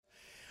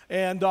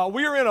And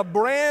we're in a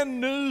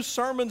brand new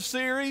sermon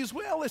series.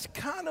 Well, it's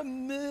kind of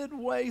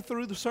midway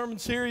through the sermon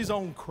series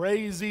on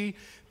crazy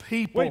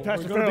people. Wait,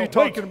 Pastor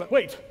Farrell,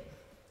 wait.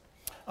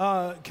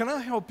 Can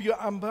I help you?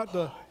 I'm about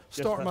to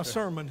start my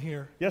sermon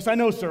here. Yes, I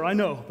know, sir, I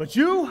know. But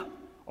you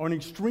are in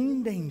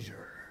extreme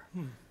danger.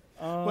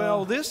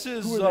 Well, this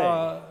is...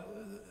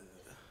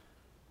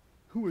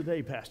 Who are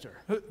they, Pastor?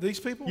 These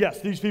people?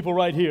 Yes, these people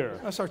right here.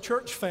 That's our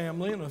church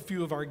family, and a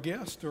few of our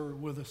guests are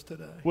with us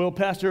today. Well,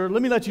 Pastor,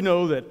 let me let you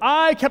know that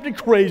I, Captain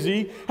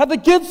Crazy, have the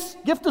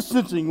gift of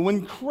sensing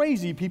when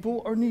crazy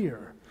people are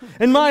near.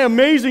 And my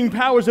amazing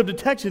powers of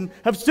detection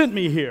have sent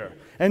me here.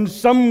 And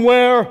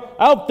somewhere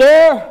out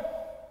there,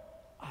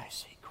 I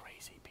see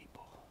crazy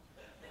people.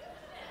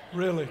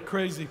 Really?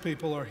 Crazy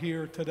people are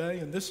here today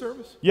in this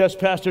service? Yes,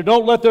 Pastor.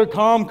 Don't let their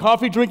calm,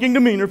 coffee-drinking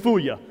demeanor fool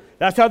you.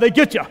 That's how they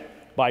get you.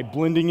 By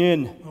blending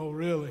in. Oh,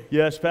 really?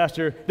 Yes,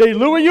 Pastor. They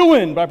lure you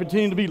in by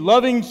pretending to be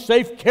loving,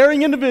 safe,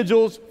 caring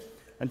individuals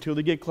until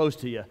they get close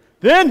to you.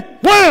 Then,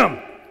 wham!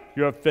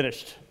 You're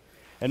finished.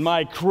 And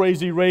my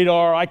crazy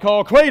radar, I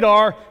call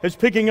Cradar, is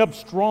picking up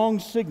strong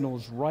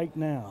signals right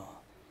now.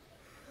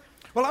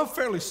 Well, I'm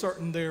fairly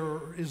certain there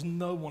is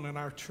no one in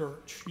our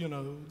church,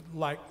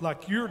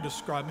 like you're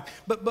describing.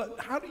 But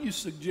how do you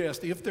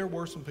suggest, if there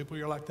were some people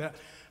here like that,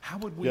 how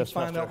would we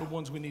find out the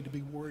ones we need to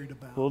be worried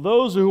about? Well,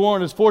 those who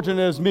aren't as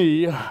fortunate as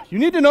me, you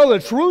need to know the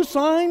true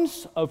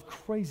signs of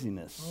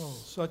craziness. Oh,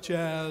 such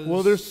as?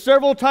 Well, there's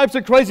several types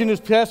of craziness,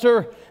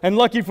 Pastor, and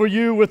lucky for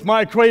you with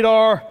my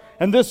Cradar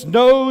and this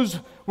nose,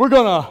 we're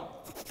going to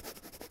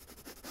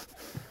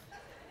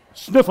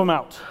sniff them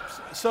out.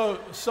 So,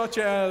 such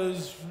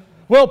as?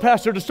 Well,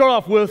 Pastor, to start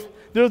off with,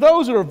 there are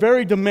those that are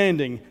very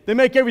demanding. They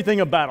make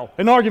everything a battle,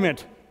 an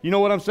argument. You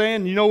know what I'm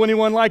saying? You know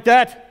anyone like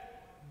that?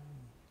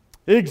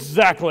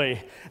 Exactly.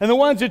 And the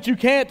ones that you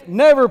can't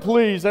never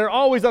please, they're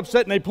always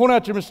upset and they point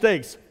out your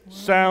mistakes.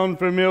 Sound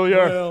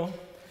familiar? Well.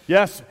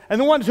 Yes.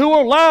 And the ones who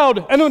are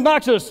loud and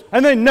obnoxious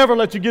and they never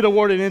let you get a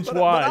word in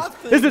inchwise.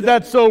 Isn't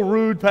that so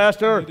rude,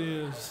 Pastor? It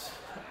is.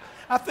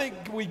 I think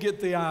we get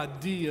the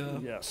idea.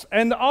 Yes.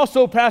 And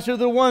also, Pastor,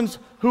 the ones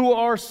who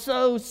are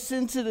so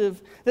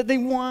sensitive that they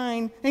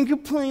whine and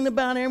complain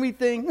about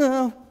everything.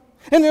 And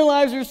their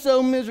lives are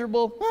so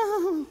miserable.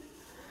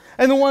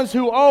 And the ones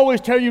who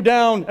always tear you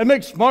down and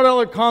make smart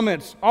aleck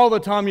comments all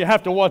the time, you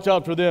have to watch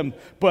out for them.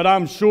 But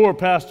I'm sure,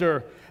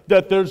 Pastor,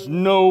 that there's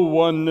no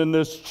one in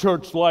this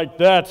church like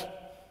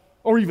that.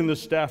 Or even the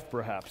staff,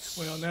 perhaps.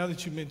 Well, now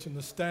that you mention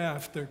the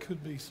staff, there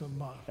could be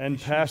some And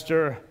issues.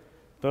 Pastor,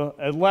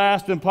 at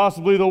last and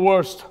possibly the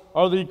worst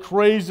are the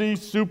crazy,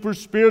 super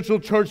spiritual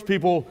church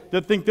people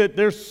that think that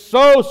they're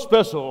so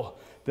special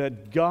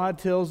that God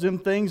tells them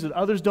things that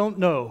others don't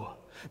know.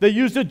 They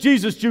use the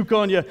Jesus juke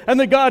on you, and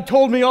the God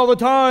told me all the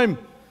time.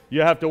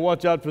 You have to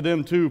watch out for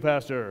them too,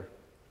 Pastor.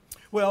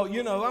 Well,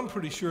 I'm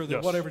pretty sure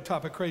that whatever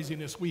type of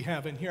craziness we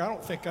have in here, I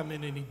don't think I'm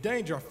in any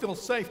danger. I feel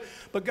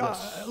safe. But God,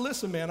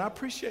 listen, man, I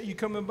appreciate you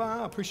coming by.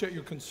 I appreciate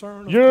your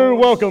concern. You're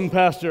welcome,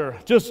 Pastor.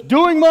 Just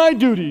doing my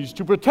duties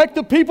to protect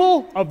the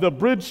people of the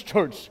Bridge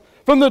Church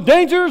from the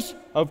dangers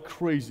of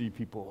crazy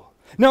people.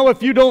 Now,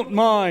 if you don't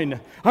mind,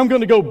 I'm going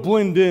to go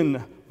blend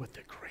in with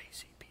the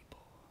crazy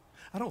people.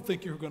 I don't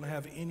think you're going to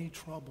have any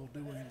trouble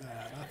doing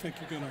that. I think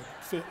you're going to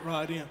fit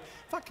right in.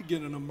 If I could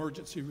get an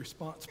emergency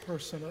response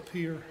person up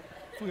here.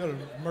 We got an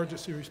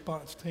emergency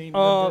response team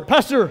member.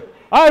 Pastor,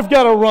 I've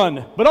got to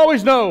run, but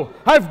always know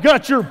I've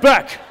got your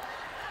back.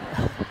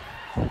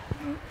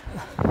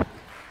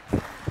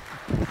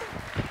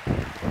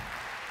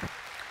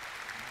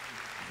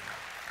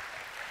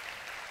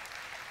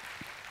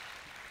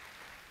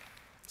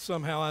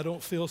 Somehow I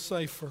don't feel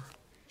safer.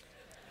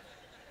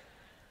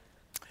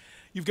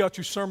 You've got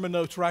your sermon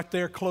notes right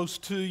there close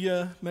to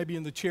you, maybe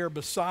in the chair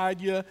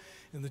beside you,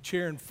 in the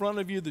chair in front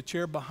of you, the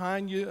chair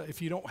behind you.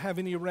 If you don't have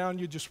any around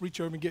you, just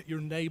reach over and get your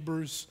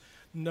neighbor's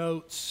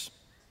notes.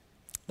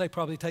 They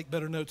probably take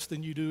better notes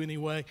than you do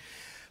anyway.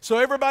 So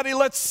everybody,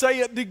 let's say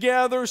it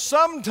together.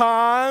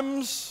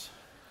 Sometimes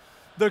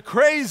the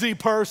crazy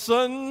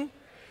person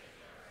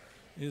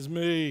is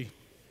me.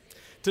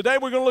 Today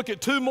we're going to look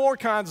at two more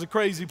kinds of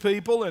crazy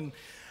people and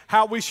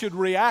how we should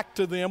react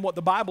to them, what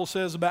the Bible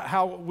says about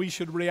how we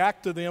should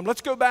react to them. Let's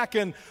go back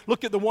and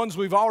look at the ones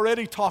we've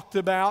already talked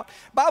about.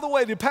 By the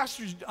way, did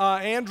Pastor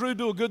Andrew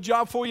do a good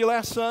job for you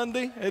last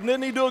Sunday? And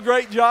didn't he do a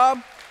great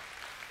job?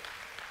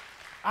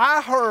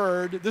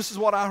 This is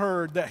what I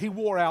heard, that he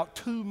wore out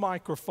 2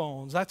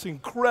 microphones. That's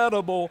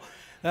incredible.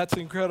 That's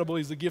incredible.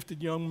 He's a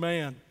gifted young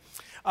man.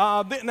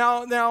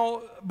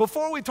 Now,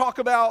 before we talk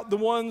about the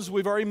ones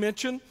we've already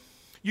mentioned,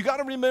 you got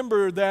to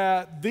remember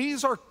that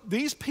these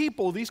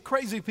people, these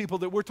crazy people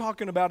that we're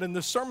talking about in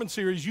this sermon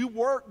series, you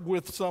work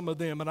with some of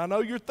them. And I know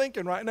you're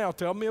thinking right now,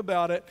 tell me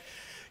about it.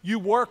 You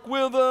work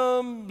with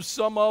them.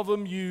 Some of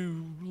them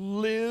you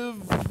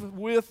live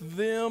with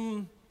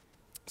them.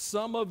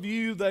 Some of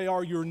you, they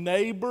are your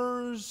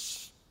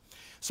neighbors.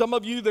 Some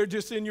of you, they're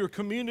just in your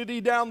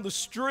community down the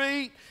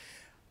street.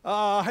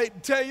 I hate to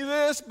tell you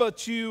this,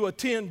 but you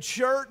attend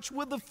church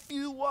with a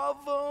few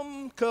of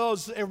them,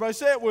 because everybody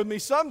say it with me,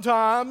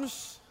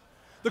 sometimes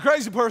The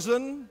crazy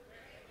person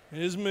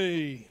is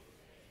me.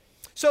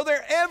 So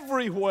they're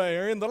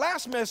everywhere. In the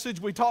last message,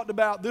 we talked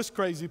about this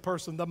crazy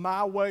person, the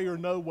my way or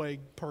no way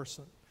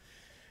person.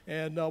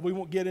 And we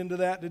won't get into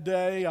that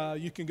today.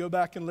 You can go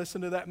back and listen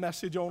to that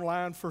message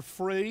online for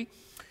free.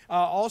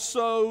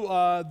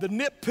 Also, the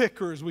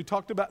nitpickers. We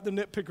talked about the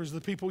nitpickers, the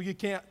people you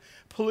can't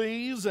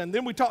please. And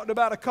then we talked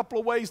about a couple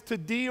of ways to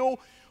deal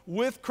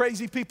with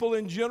crazy people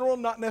in general,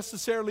 not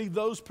necessarily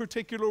those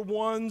particular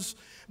ones,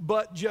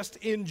 but just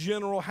in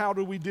general, how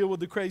do we deal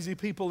with the crazy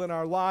people in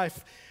our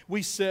life?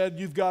 We said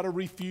you've got to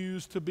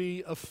refuse to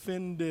be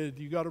offended.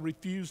 You've got to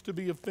refuse to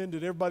be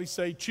offended. Everybody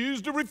say,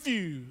 choose to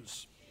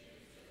refuse.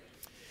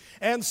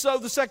 And so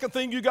the second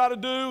thing you got to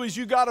do is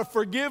you got to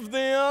forgive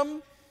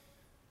them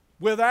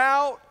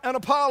without an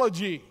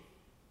apology.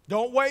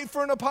 Don't wait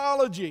for an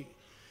apology,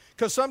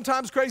 because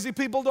sometimes crazy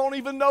people don't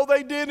even know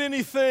they did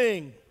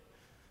anything.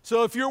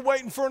 So if you're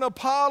waiting for an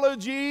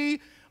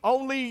apology,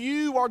 only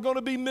you are going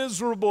to be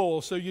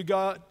miserable. So you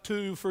got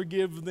to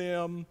forgive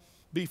them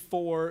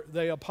before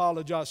they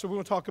apologize. So we're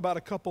going to talk about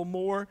a couple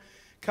more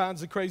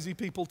kinds of crazy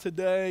people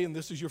today. And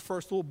this is your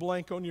first little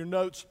blank on your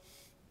notes.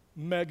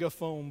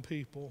 Megaphone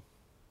people.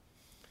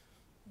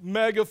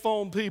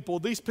 Megaphone people.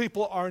 These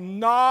people are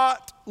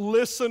not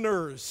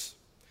listeners.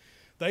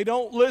 They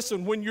don't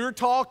listen. When you're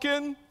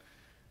talking,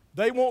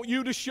 they want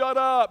you to shut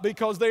up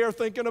because they are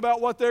thinking about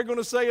what they're going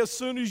to say as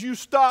soon as you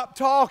stop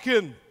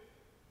talking.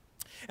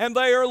 And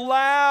they are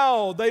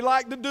loud. They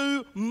like to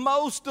do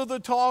most of the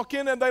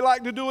talking, and they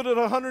like to do it at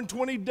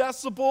 120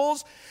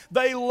 decibels.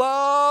 They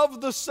love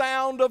the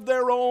sound of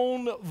their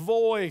own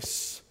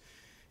voice.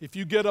 If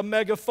you get a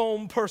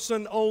megaphone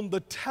person on the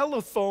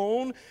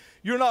telephone,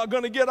 you're not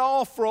going to get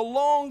off for a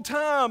long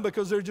time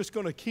because they're just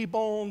going to keep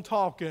on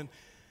talking.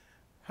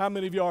 How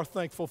many of you are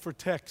thankful for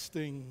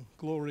texting?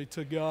 Glory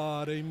to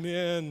God.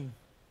 Amen.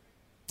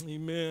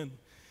 Amen.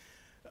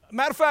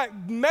 Matter of fact,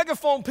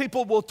 megaphone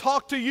people will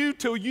talk to you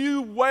till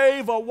you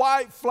wave a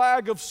white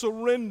flag of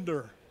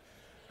surrender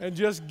and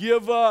just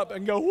give up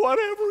and go,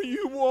 whatever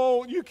you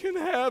want, you can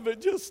have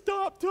it. Just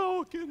stop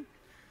talking.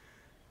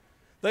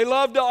 They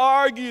love to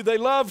argue. They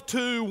love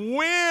to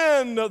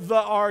win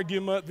the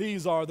argument.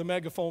 These are the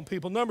megaphone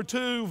people. Number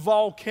two,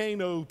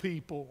 volcano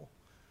people.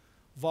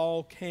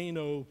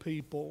 Volcano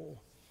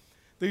people.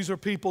 These are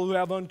people who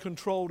have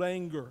uncontrolled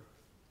anger.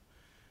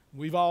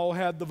 We've all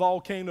had the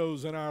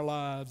volcanoes in our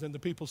lives, and the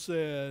people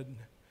said,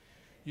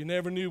 you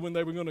never knew when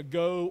they were going to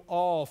go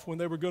off, when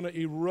they were going to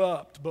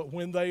erupt, but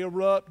when they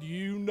erupt,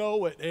 you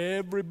know it.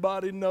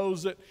 Everybody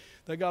knows it.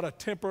 They got a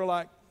temper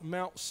like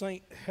Mount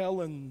St.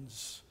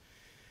 Helens.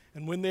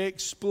 And when they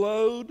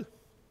explode,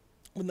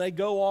 when they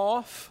go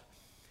off,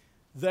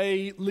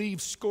 they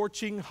leave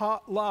scorching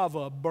hot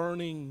lava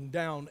burning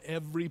down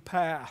every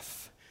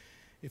path.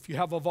 If you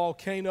have a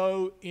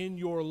volcano in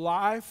your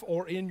life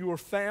or in your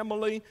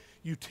family,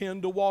 you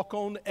tend to walk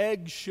on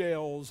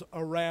eggshells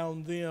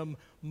around them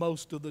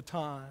most of the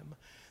time.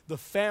 The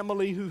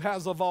family who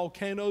has a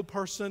volcano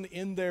person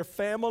in their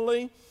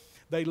family,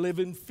 they live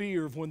in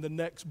fear of when the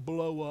next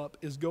blow up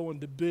is going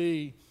to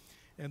be.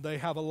 And they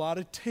have a lot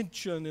of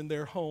tension in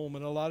their home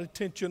and a lot of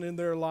tension in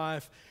their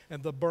life,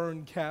 and the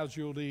burn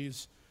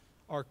casualties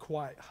are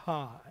quite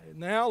high.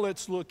 Now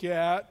let's look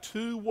at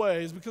two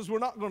ways, because we're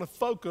not going to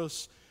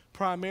focus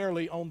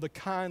primarily on the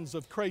kinds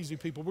of crazy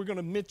people. We're going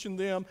to mention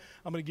them.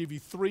 I'm going to give you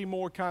three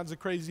more kinds of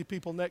crazy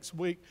people next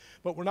week,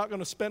 but we're not going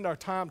to spend our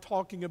time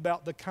talking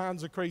about the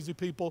kinds of crazy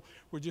people.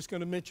 We're just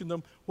going to mention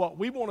them. What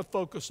we want to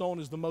focus on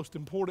is the most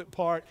important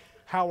part.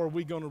 How are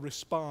we going to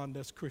respond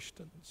as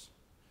Christians?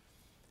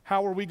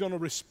 How are we going to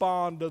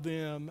respond to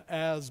them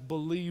as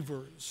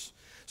believers?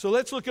 So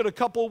let's look at a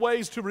couple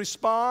ways to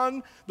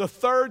respond. The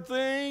third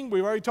thing,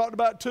 we've already talked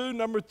about two.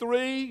 Number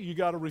three, you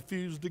got to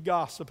refuse to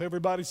gossip.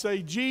 Everybody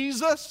say,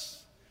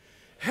 Jesus,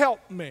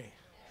 help me,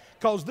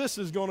 because this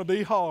is going to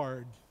be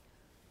hard.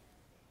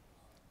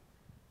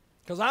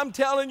 Because I'm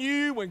telling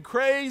you, when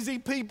crazy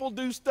people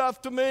do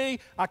stuff to me,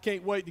 I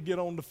can't wait to get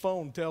on the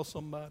phone and tell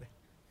somebody.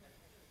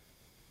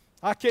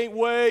 I can't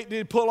wait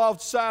to pull off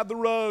the side of the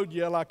road,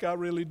 yeah, like I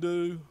really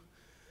do.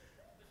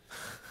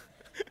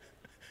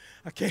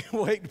 I can't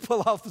wait to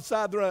pull off the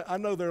side of the road. I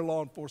know there are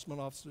law enforcement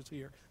officers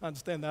here. I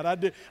understand that.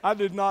 I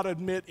did not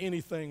admit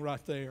anything right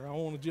there. I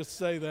want to just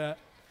say that.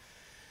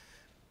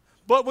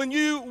 But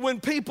when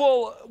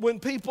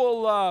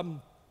people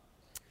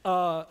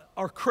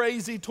are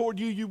crazy toward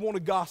you, you want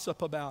to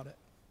gossip about it.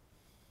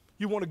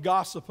 You want to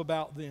gossip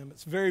about them.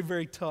 It's very,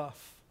 very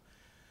tough.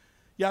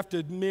 You have to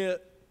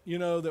admit, you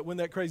know, that when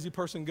that crazy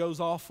person goes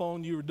off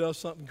on you or does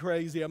something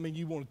crazy, I mean,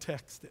 you want to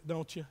text it,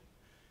 don't you?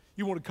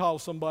 You want to call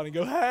somebody and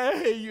go,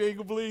 hey, you ain't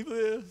going to believe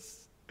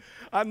this.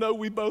 I know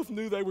we both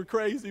knew they were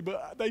crazy,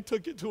 but they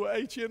took it to a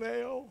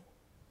H&L.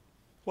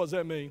 What does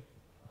that mean?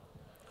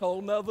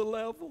 Whole nother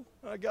level,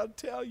 I got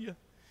to tell you.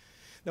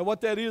 Now,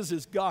 what that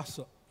is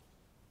gossip.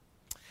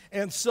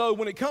 And so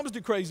when it comes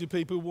to crazy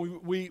people,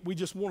 we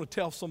just want to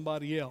tell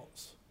somebody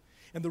else.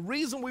 And the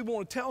reason we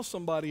want to tell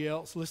somebody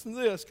else, listen to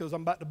this, because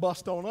I'm about to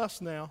bust on us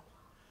now.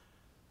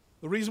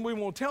 The reason we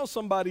won't tell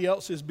somebody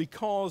else is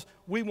because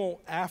we want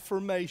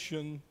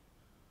affirmation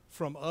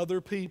from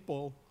other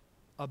people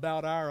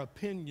about our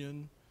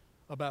opinion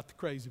about the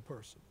crazy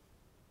person.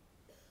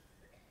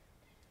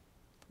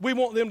 We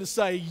want them to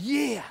say,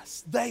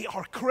 yes, they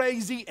are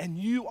crazy and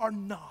you are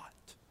not.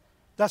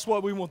 That's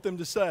what we want them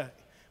to say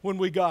when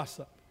we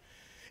gossip.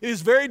 It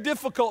is a very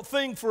difficult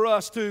thing for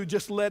us to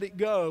just let it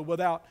go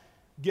without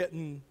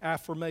getting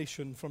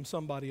affirmation from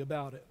somebody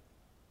about it.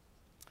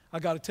 I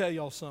got to tell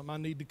y'all something. I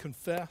need to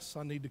confess.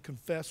 I need to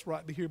confess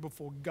right here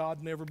before God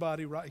and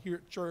everybody right here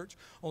at church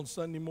on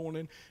Sunday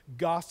morning.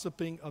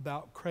 Gossiping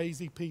about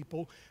crazy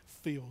people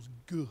feels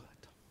good.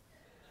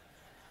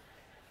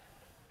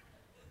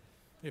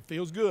 It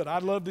feels good.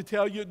 I'd love to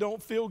tell you it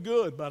don't feel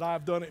good, but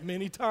I've done it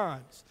many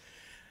times.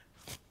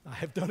 I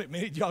have done it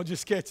many. Y'all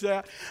just catch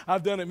that?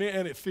 I've done it many,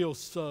 and it feels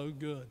so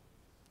good.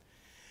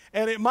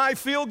 And it might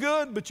feel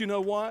good, but you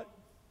know what?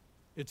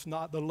 It's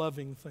not the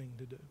loving thing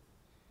to do.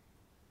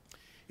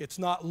 It's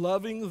not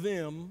loving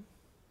them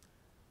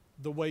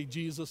the way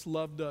Jesus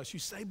loved us. You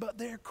say, but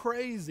they're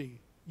crazy.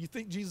 You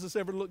think Jesus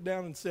ever looked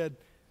down and said,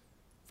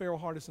 Farrell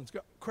Hardison's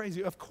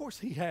crazy? Of course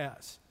he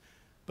has.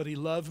 But he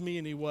loved me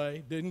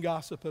anyway, didn't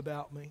gossip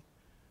about me,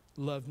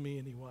 loved me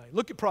anyway.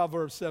 Look at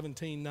Proverbs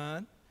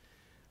 17:9.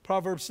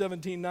 Proverbs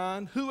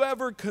 17:9.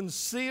 Whoever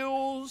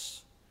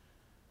conceals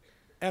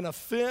an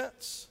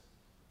offense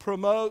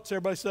promotes,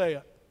 everybody say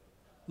it,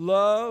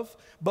 love.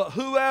 But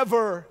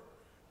whoever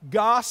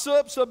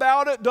gossips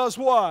about it does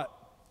what?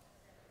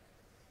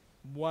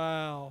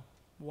 Wow,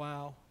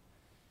 wow.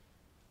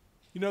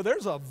 You know,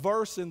 there's a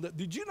verse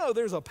did you know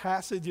there's a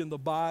passage in the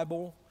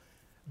Bible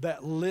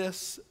that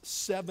lists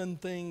 7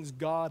 things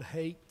God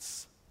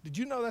hates? Did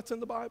you know that's in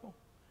the Bible?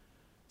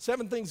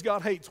 7 things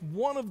God hates.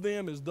 One of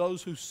them is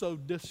those who sow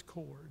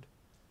discord.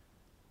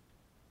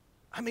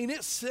 I mean,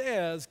 it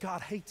says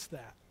God hates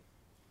that.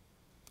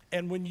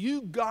 And when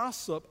you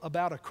gossip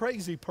about a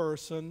crazy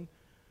person,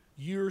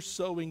 you're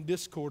sowing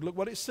discord. Look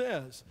what it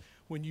says.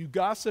 When you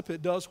gossip,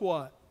 it does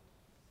what?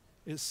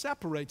 It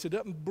separates. It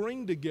doesn't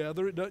bring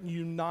together. It doesn't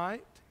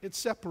unite. It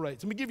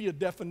separates. Let me give you a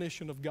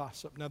definition of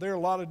gossip. Now, there are a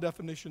lot of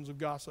definitions of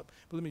gossip,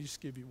 but let me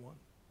just give you one.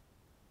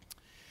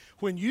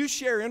 When you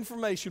share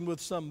information with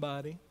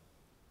somebody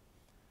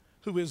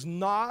who is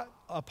not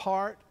a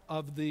part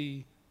of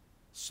the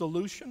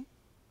solution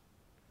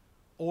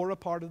or a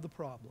part of the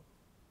problem.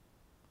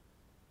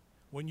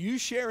 When you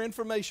share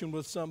information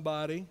with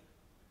somebody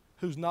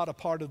who's not a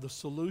part of the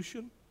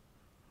solution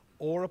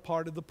or a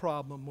part of the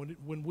problem,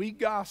 when we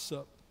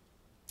gossip,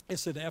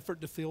 it's an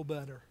effort to feel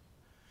better.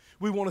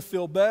 We want to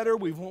feel better.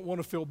 We want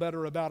to feel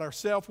better about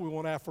ourselves. We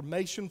want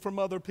affirmation from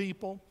other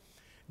people.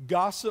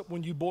 Gossip,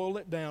 when you boil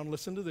it down,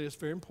 listen to this,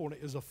 very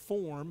important, is a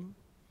form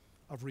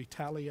of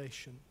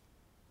retaliation.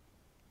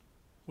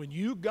 When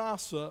you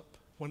gossip,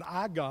 when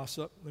I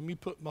gossip, let me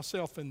put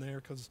myself in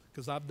there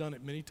because I've done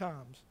it many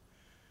times.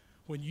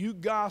 When you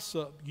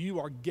gossip, you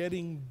are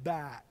getting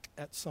back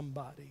at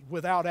somebody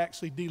without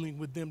actually dealing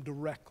with them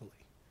directly.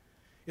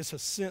 It's a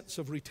sense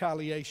of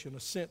retaliation, a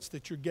sense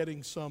that you're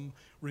getting some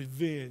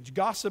revenge.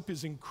 Gossip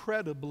is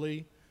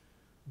incredibly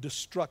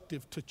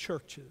destructive to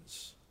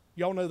churches.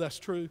 Y'all know that's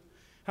true?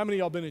 How many of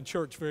y'all been in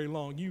church very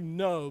long? You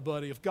know,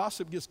 buddy, if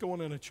gossip gets going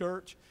in a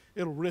church,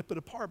 it'll rip it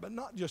apart. But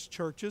not just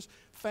churches,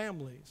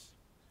 families.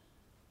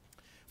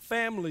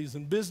 Families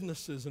and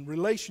businesses and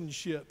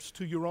relationships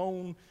to your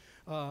own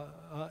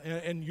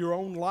and your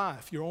own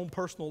life, your own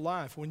personal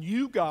life. When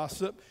you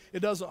gossip, it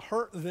doesn't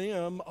hurt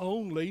them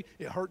only,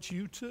 it hurts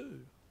you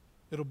too.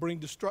 It'll bring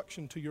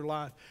destruction to your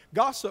life.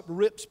 Gossip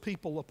rips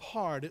people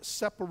apart. It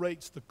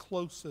separates the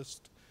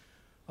closest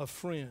of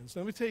friends.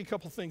 Let me tell you a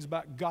couple things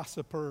about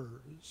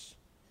gossipers.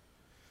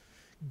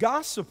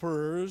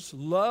 Gossipers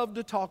love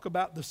to talk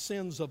about the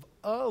sins of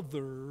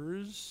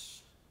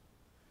others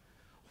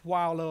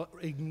while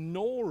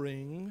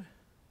ignoring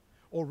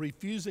or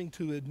refusing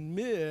to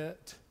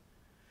admit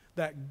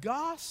that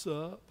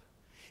gossip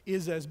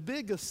is as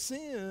big a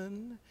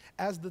sin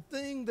as the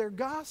thing they're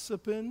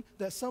gossiping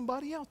that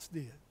somebody else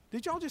did.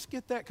 Did y'all just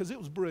get that? Because it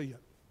was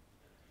brilliant.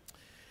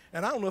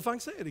 And I don't know if I can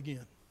say it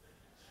again.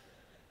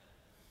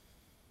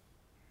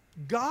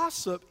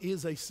 Gossip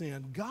is a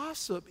sin.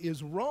 Gossip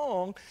is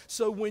wrong.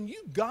 So when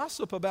you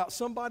gossip about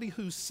somebody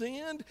who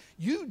sinned,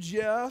 you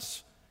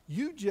just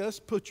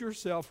put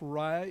yourself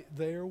right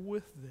there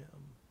with them.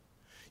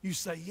 You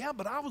say, yeah,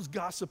 but I was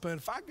gossiping.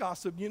 If I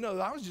gossip,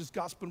 I was just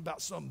gossiping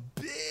about some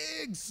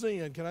big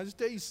sin. Can I just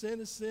tell you,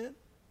 sin is sin?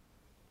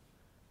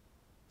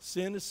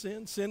 Sin is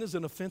sin. Sin is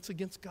an offense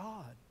against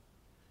God.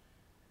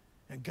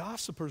 And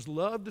gossipers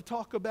love to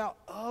talk about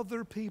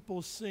other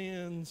people's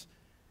sins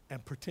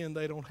and pretend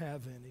they don't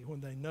have any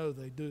when they know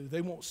they do.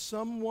 They want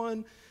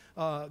someone,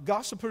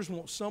 gossipers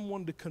want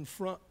someone to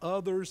confront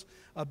others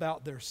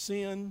about their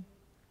sin,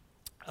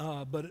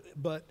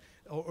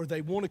 or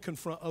they want to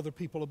confront other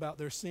people about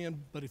their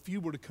sin, but if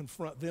you were to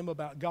confront them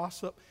about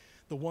gossip,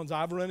 the ones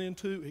I've run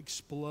into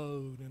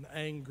explode in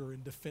anger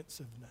and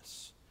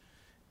defensiveness.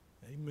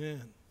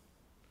 Amen.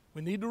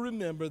 We need to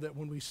remember that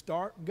when we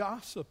start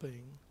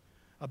gossiping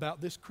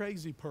about this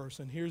crazy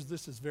person.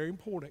 This is very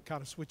important,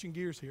 kind of switching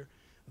gears here.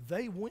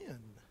 They win.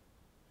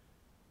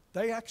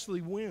 They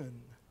actually win.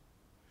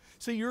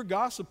 See, you're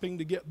gossiping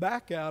to get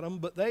back at them,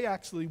 but they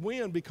actually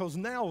win because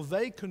now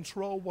they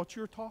control what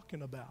you're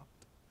talking about.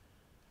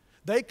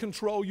 They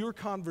control your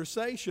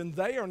conversation.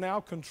 They are now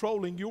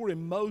controlling your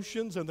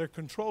emotions and they're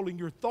controlling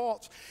your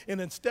thoughts.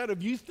 And instead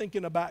of you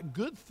thinking about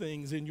good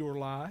things in your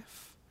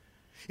life,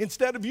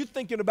 instead of you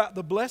thinking about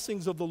the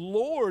blessings of the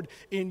Lord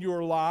in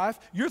your life,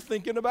 you're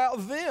thinking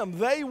about them.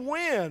 They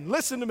win.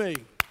 Listen to me.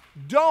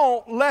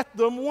 Don't let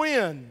them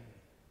win.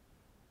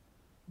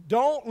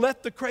 Don't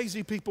let the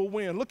crazy people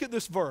win. Look at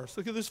this verse.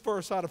 Look at this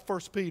verse out of 1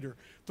 Peter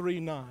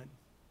 3:9.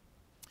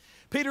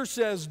 Peter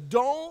says,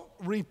 don't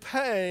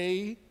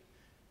repay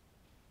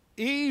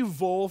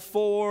evil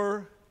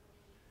for,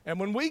 and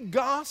when we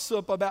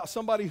gossip about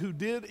somebody who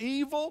did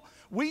evil,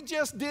 we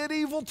just did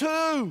evil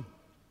too.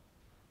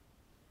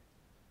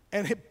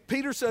 And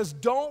Peter says,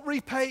 don't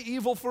repay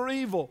evil for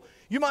evil.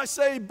 You might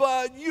say,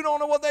 but you don't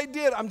know what they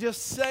did. I'm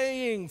just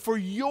saying, for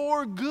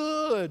your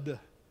good,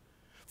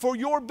 for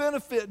your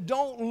benefit,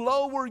 don't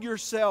lower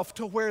yourself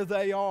to where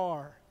they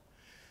are.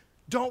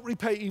 Don't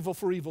repay evil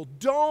for evil.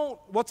 Don't,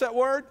 what's that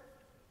word?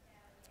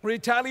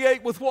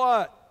 Retaliate with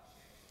what?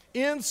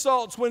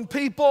 Insults. When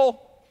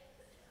people,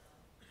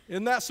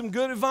 isn't that some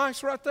good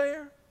advice right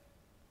there?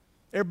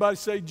 Everybody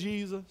say,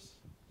 Jesus,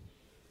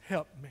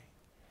 help me.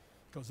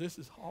 Because this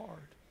is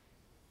hard.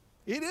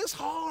 It is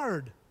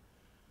hard.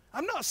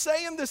 I'm not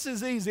saying this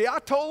is easy. I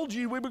told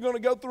you we were going to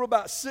go through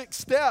about 6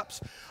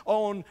 steps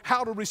on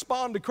how to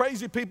respond to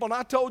crazy people, and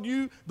I told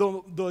you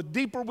the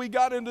deeper we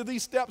got into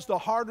these steps, the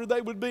harder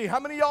they would be. How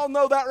many of y'all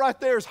know that right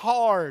there is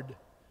hard?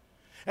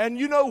 And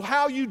you know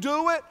how you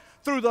do it?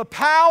 Through the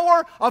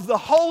power of the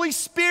Holy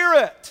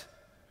Spirit.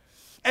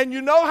 And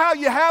you know how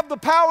you have the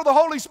power of the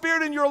Holy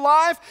Spirit in your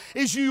life?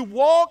 Is you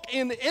walk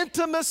in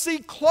intimacy,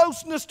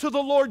 closeness to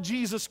the Lord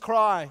Jesus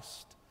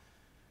Christ.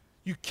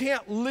 You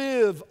can't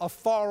live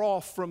afar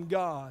off from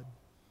God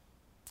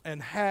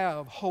and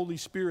have Holy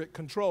Spirit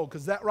control,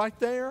 because that right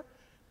there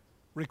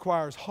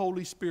requires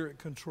Holy Spirit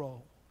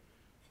control.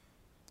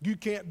 You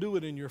can't do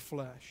it in your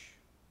flesh.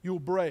 You'll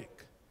break.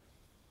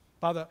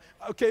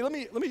 Okay, let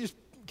me just,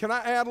 can I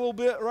add a little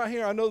bit right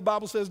here? I know the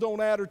Bible says don't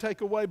add or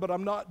take away, but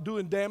I'm not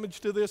doing damage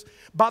to this.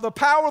 By the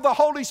power of the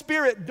Holy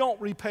Spirit, don't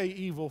repay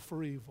evil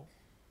for evil.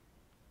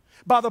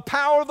 By the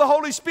power of the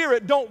Holy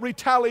Spirit, don't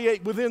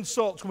retaliate with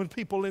insults when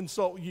people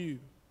insult you.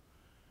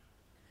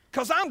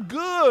 Because I'm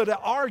good at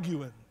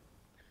arguing.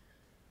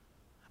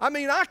 I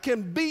mean, I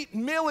can beat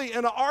Millie in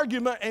an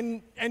argument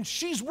and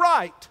she's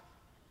right.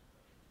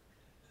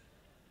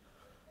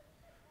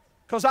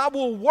 Because I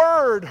will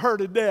word her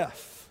to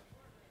death.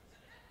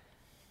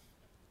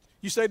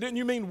 You say, didn't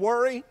you mean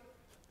worry?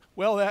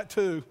 Well, that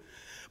too.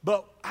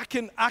 But I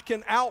can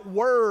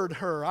outword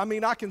her. I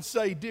mean, I can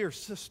say, dear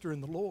sister in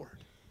the Lord,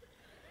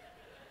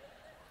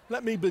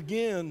 let me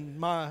begin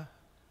my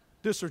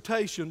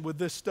dissertation with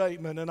this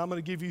statement, and I'm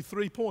going to give you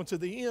 3 points.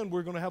 At the end,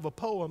 we're going to have a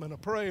poem and a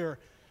prayer,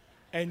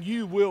 and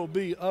you will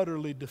be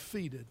utterly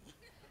defeated,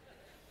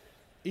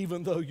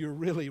 even though you're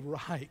really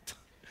right.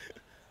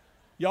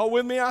 Y'all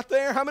with me out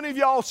there? How many of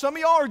y'all, some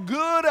of y'all are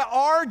good at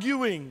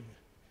arguing.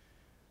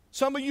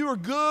 Some of you are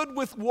good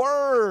with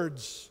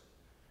words.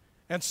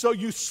 And so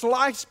you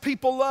slice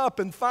people up,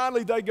 and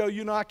finally they go,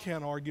 you know, I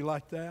can't argue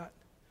like that.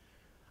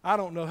 I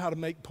don't know how to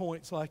make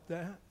points like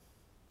that.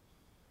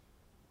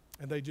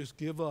 And they just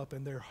give up,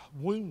 and they're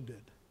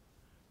wounded.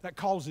 That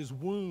causes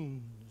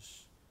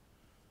wounds.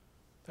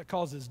 That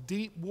causes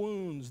deep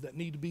wounds that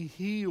need to be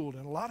healed.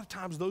 And a lot of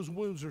times those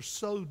wounds are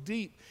so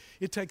deep,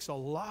 it takes a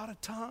lot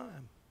of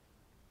time.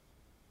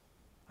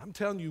 I'm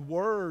telling you,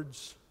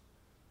 words,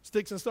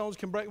 sticks and stones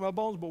can break my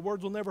bones, but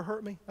words will never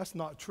hurt me. That's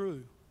not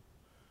true.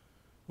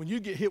 When you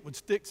get hit with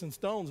sticks and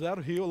stones,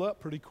 that'll heal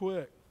up pretty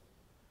quick.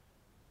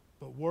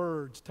 But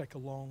words take a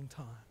long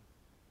time.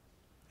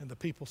 And the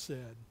people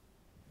said,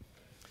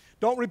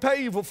 don't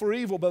repay evil for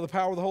evil by the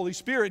power of the Holy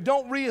Spirit.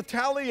 Don't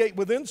retaliate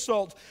with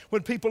insults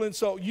when people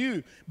insult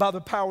you by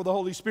the power of the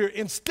Holy Spirit.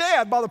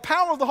 Instead, by the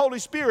power of the Holy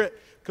Spirit,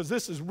 because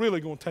this is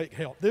really going to take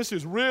help. This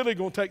is really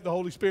going to take the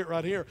Holy Spirit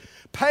right here.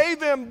 Pay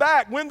them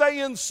back when they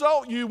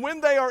insult you,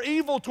 when they are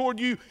evil toward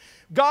you.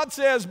 God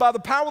says, by the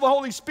power of the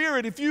Holy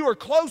Spirit, if you are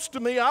close to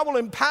me, I will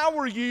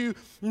empower you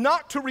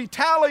not to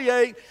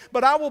retaliate,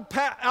 but I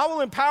will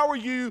empower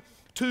you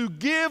to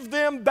give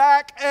them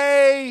back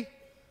a...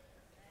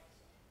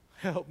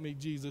 Help me,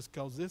 Jesus,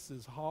 because this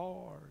is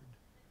hard.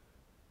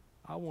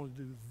 I want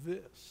to do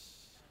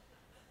this.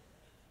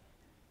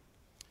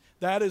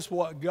 That is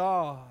what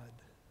God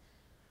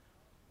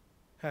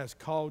has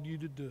called you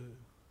to do.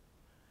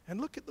 And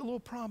look at the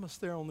little promise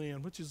there on the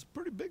end, which is a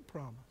pretty big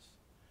promise.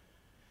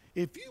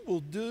 If you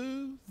will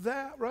do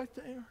that right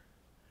there,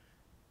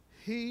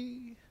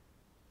 He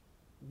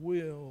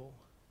will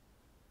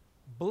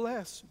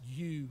bless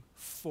you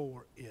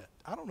for it.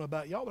 I don't know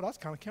about y'all, but I was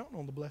kind of counting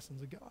on the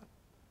blessings of God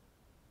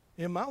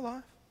in my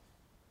life.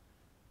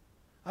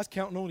 I was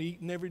counting on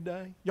eating every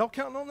day. Y'all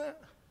counting on that?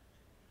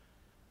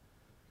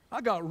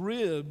 I got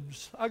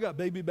ribs. I got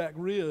baby back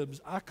ribs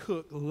I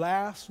cooked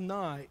last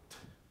night.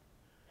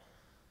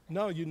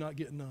 No, you're not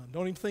getting none.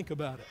 Don't even think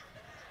about it.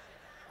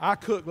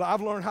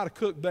 I've learned how to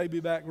cook baby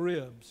back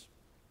ribs.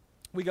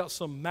 We got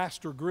some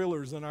master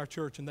grillers in our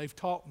church, and they've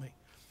taught me.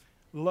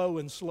 Low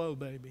and slow,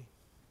 baby.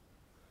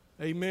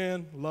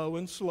 Amen. Low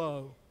and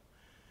slow.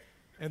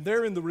 And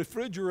they're in the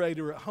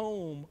refrigerator at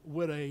home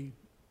with a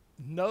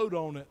note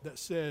on it that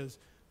says,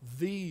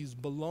 "These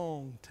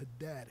belong to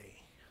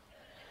Daddy."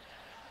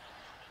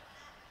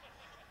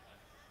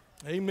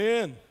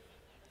 Amen.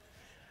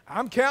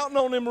 I'm counting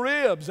on them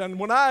ribs, and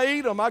when I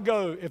eat them, I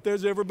go, if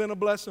there's ever been a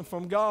blessing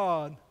from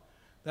God,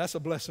 that's a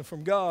blessing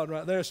from God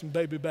right there, some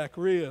baby back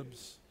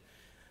ribs.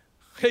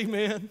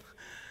 Amen.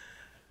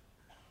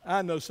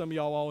 I know some of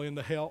y'all all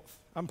into health.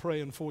 I'm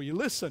praying for you.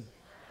 Listen,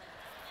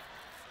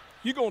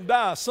 you're going to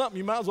die of something.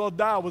 You might as well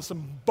die with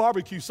some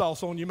barbecue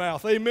sauce on your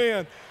mouth.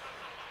 Amen.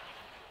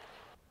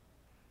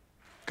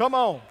 Come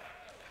on.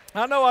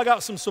 I know I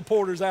got some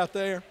supporters out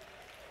there.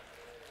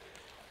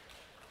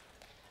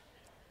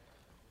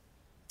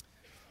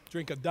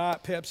 Drink a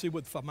Diet Pepsi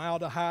with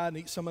formaldehyde and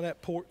eat some of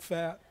that pork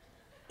fat.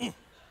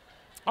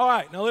 All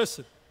right, now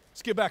listen.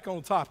 Let's get back on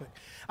the topic.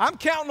 I'm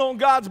counting on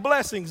God's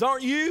blessings,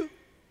 aren't you?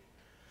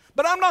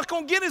 But I'm not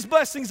going to get His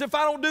blessings if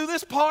I don't do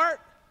this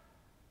part.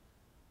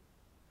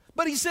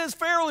 But He says,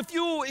 Pharaoh, if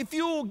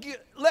you'll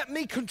let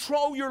me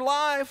control your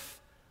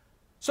life,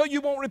 so you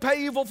won't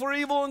repay evil for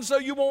evil, and so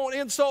you won't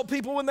insult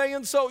people when they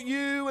insult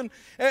you,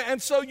 and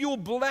so you'll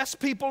bless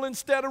people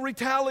instead of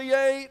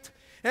retaliate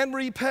and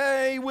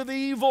repay with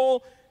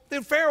evil,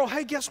 then Pharaoh,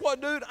 hey, guess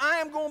what, dude? I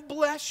am going to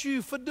bless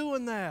you for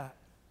doing that.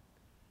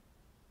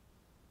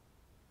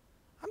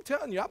 I'm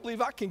telling you, I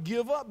believe I can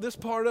give up this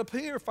part up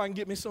here if I can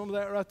get me some of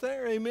that right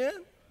there.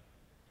 Amen?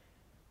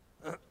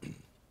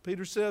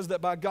 Peter says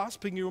that by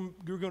gossiping, you're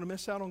going to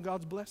miss out on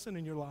God's blessing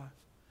in your life.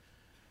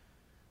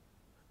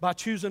 By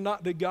choosing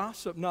not to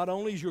gossip, not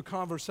only is your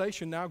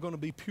conversation now going to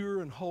be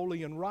pure and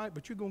holy and right,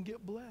 but you're going to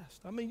get blessed.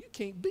 I mean, you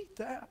can't beat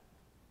that.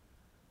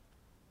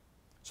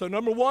 So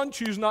number one,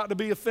 choose not to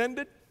be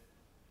offended.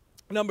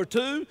 Number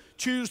two,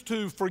 choose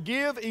to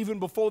forgive even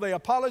before they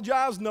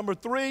apologize. Number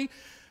three,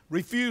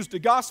 refuse to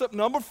gossip.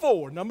 Number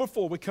four,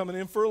 we're coming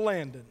in for a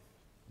landing.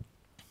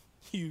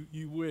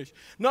 You wish.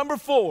 Number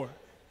four,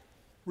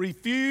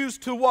 refuse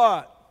to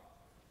what?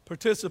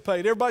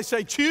 Participate. Everybody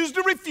say, choose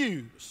to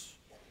refuse.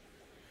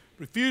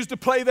 Refuse to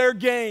play their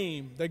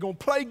game. They're going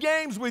to play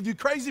games with you.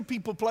 Crazy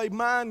people play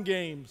mind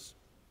games.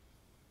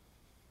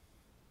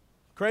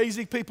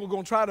 Crazy people are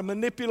going to try to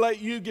manipulate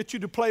you, get you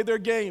to play their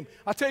game.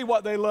 I tell you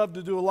what they love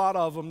to do, a lot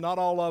of them, not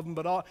all of them,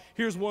 but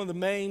here's one of the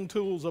main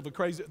tools of a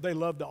crazy, they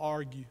love to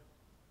argue.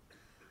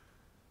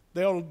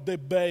 They'll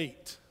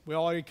debate. We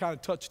already kind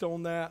of touched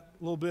on that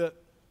a little bit.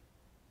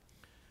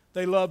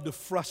 They love to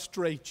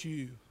frustrate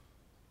you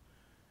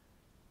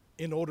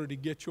in order to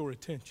get your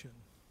attention.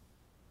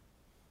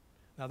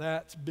 Now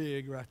that's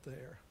big right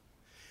there.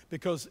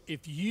 Because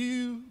if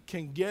you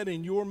can get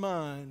in your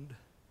mind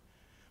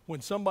when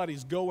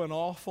somebody's going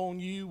off on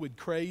you with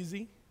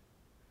crazy,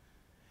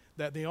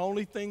 that the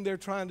only thing they're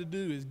trying to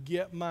do is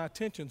get my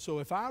attention. So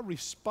if I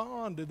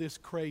respond to this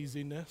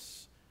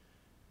craziness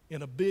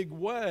in a big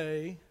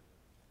way,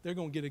 they're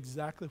going to get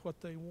exactly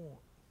what they want.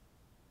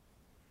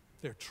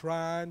 They're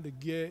trying to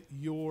get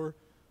your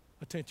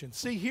attention.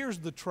 See, here's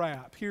the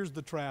trap.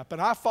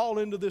 And I fall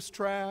into this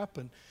trap,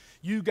 and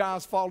you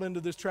guys fall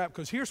into this trap,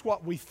 because here's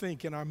what we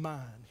think in our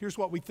mind. Here's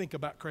what we think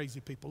about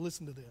crazy people.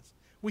 Listen to this.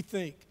 We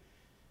think,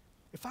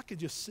 if I could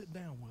just sit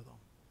down with them.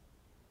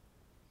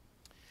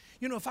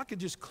 You know, if I could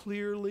just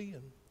clearly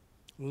and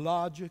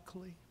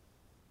logically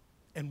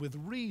and with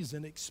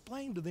reason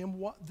explain to them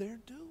what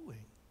they're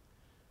doing.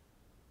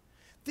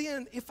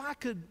 Then if I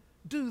could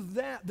do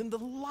that, then the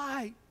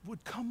light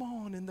would come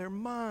on in their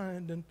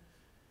mind,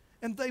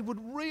 and they would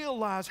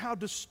realize how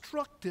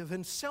destructive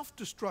and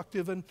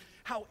self-destructive and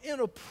how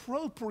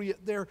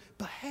inappropriate their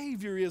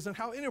behavior is, and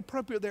how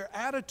inappropriate their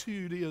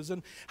attitude is,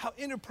 and how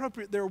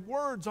inappropriate their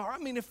words are. I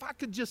mean, if I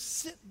could just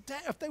sit down,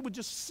 if they would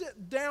just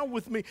sit down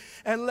with me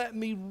and let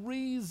me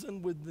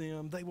reason with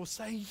them, they will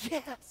say,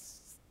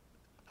 yes,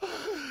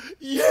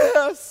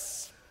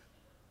 yes,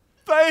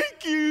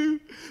 thank you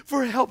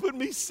for helping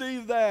me see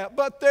that.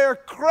 But they're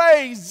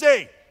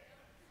crazy.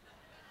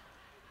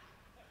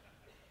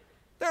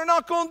 They're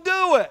not going to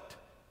do it.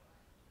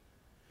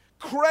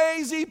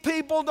 Crazy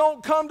people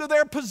don't come to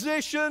their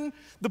position,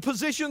 the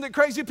position that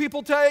crazy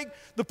people take,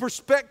 the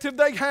perspective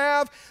they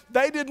have.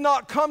 They did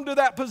not come to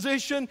that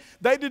position.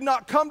 They did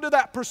not come to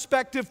that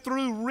perspective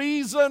through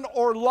reason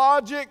or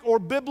logic or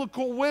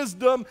biblical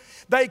wisdom.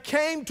 They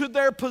came to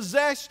their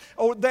position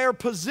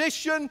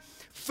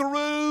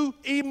through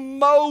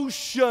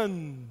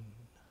emotion,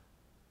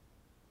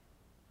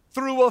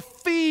 through a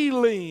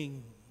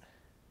feeling.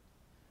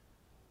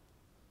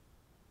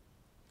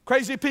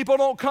 Crazy people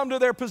don't come to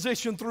their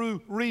position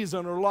through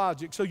reason or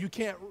logic, so you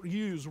can't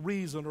use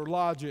reason or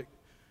logic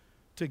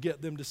to get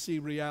them to see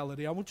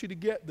reality. I want you to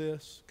get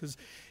this, because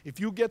if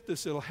you get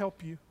this, it'll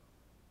help you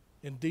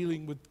in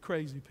dealing with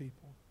crazy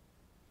people.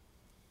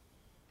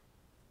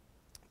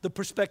 the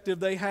perspective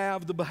they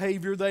have, the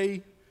behavior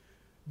they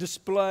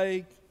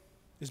display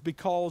is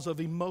because of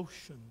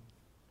emotion,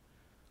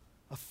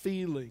 a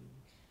feeling,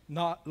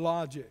 not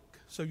logic.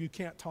 So you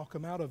can't talk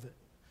them out of it.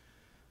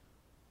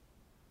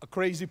 A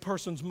crazy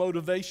person's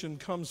motivation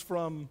comes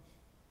from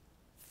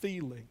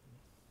feeling,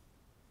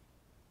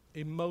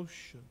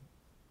 emotion,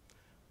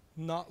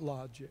 not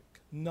logic,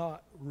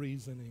 not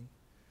reasoning.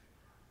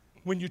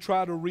 When you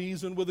try to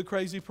reason with a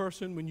crazy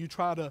person, when you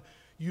try to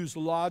use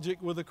logic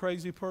with a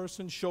crazy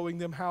person, showing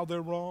them how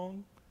they're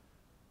wrong,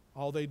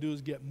 all they do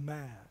is get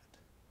mad.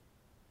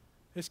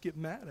 Just get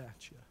mad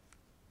at you.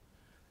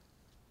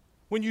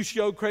 When you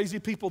show crazy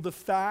people the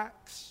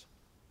facts,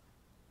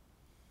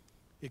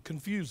 it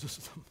confuses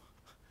them.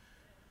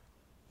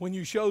 When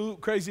you show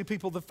crazy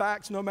people the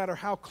facts, no matter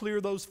how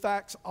clear those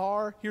facts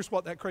are, here's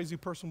what that crazy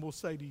person will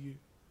say to you.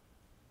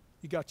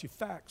 You got your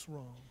facts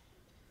wrong.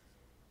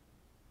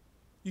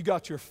 You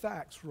got your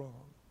facts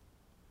wrong.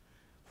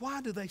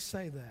 Why do they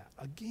say that?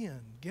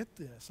 Again, get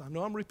this. I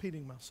know I'm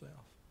repeating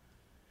myself.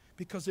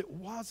 Because it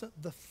wasn't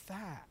the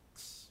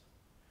facts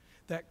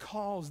that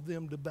caused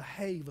them to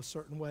behave a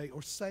certain way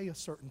or say a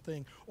certain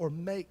thing or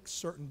make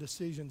certain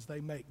decisions they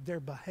make.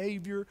 Their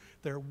behavior,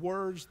 their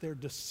words, their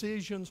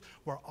decisions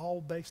were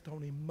all based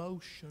on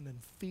emotion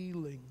and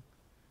feeling,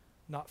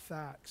 not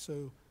facts.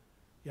 So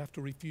you have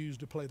to refuse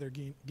to play their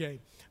game. Let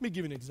me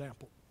give you an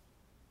example.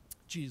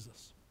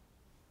 Jesus.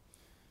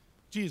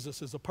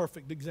 Jesus is a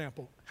perfect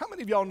example. How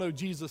many of y'all know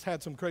Jesus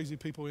had some crazy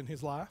people in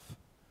his life?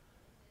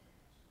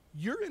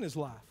 You're in his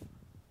life.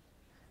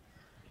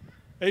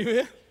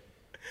 Amen?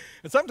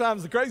 And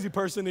sometimes the crazy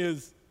person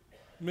is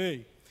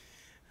me.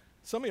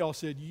 Some of y'all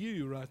said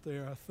you right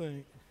there, I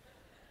think.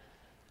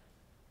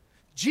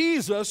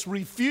 Jesus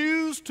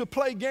refused to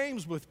play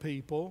games with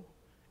people,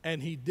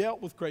 and he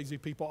dealt with crazy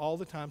people all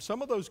the time.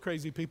 Some of those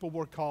crazy people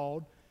were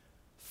called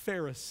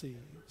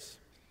Pharisees.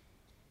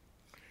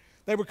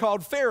 They were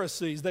called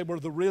Pharisees. They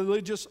were the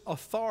religious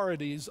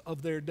authorities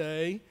of their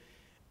day,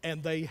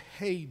 and they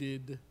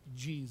hated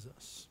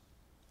Jesus.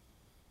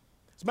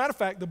 As a matter of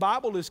fact, the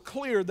Bible is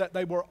clear that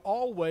they were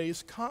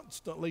always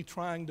constantly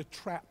trying to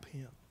trap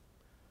him.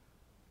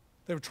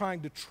 They were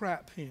trying to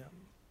trap him.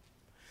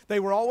 They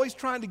were always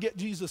trying to get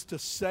Jesus to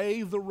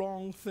say the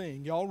wrong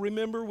thing. Y'all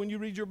remember when you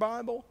read your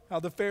Bible how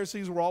the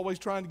Pharisees were always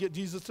trying to get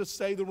Jesus to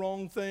say the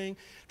wrong thing,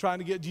 trying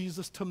to get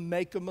Jesus to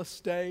make a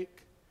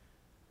mistake.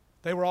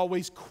 They were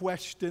always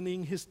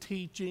questioning his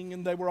teaching,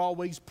 and they were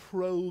always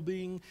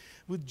probing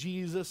with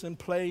Jesus and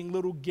playing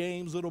little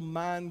games, little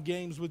mind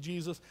games with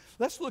Jesus.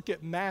 Let's look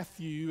at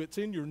Matthew. It's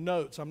in your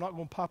notes. I'm not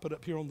going to pop it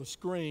up here on the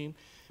screen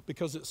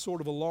because it's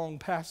sort of a long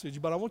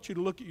passage, but I want you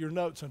to look at your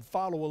notes and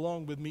follow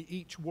along with me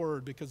each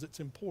word because it's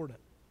important.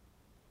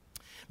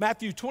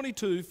 Matthew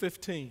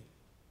 22:15.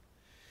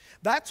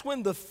 That's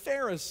when the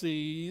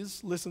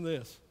Pharisees, listen to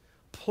this,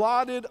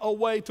 plotted a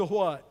way to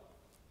what?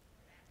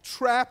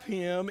 Trap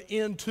him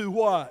into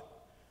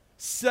what?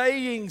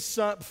 Saying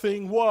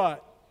something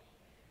what?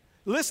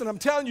 Listen, I'm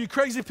telling you,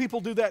 crazy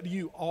people do that to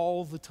you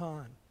all the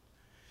time.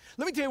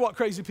 Let me tell you what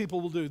crazy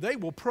people will do. They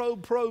will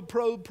probe,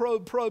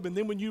 and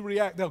then when you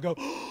react, they'll go,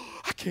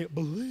 oh, I can't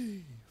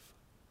believe.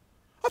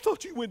 I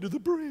thought you went to the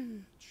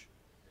bridge.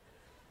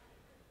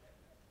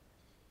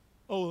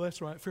 Oh,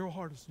 that's right. Farrell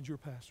Hardison's your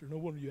pastor. No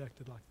wonder you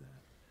acted like that.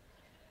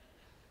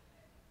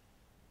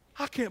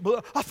 I can't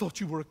believe. I thought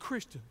you were a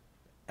Christian.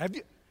 Have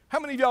you? How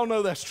many of y'all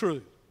know that's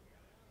true?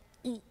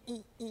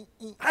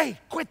 Hey,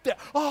 quit that.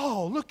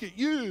 Oh, look at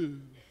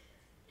you.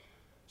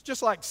 It's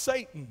just like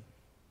Satan.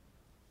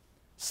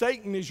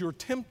 Satan is your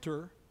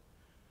tempter,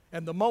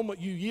 and the moment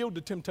you yield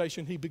to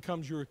temptation, he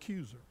becomes your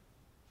accuser.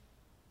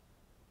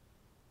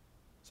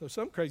 So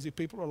some crazy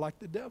people are like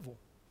the devil.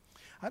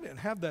 I didn't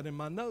have that in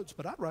my notes,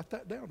 but I'd write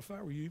that down if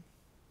I were you.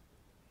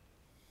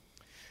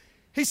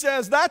 He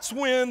says that's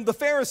when the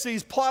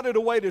Pharisees plotted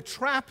a way to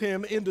trap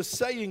him into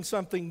saying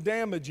something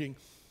damaging.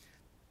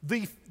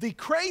 The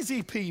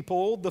crazy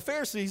people, the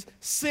Pharisees,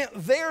 sent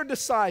their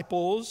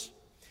disciples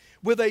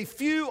with a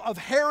few of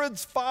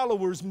Herod's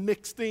followers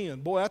mixed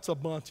in. Boy, that's a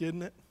bunch,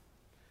 isn't it?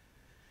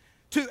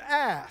 To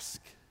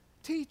ask,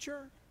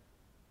 Teacher,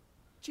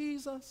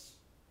 Jesus,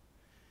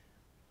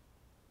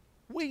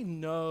 we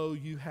know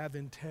you have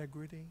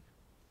integrity.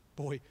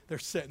 Boy, they're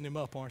setting him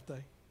up, aren't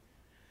they?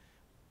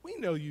 We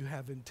know you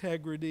have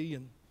integrity,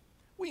 and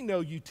we know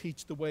you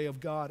teach the way of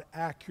God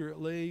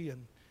accurately,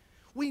 and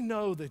we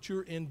know that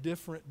you're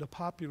indifferent to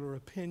popular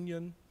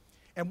opinion,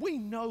 and we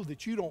know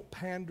that you don't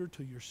pander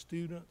to your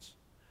students.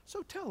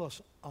 So tell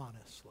us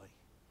honestly,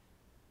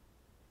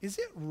 is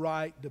it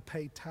right to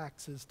pay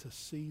taxes to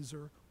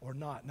Caesar or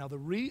not? Now,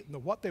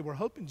 what they were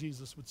hoping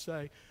Jesus would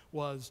say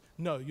was,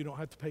 no, you don't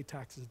have to pay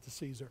taxes to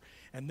Caesar.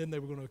 And then they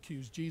were going to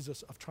accuse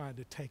Jesus of trying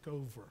to take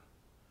over,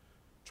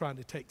 trying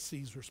to take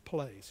Caesar's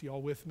place.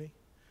 Y'all with me?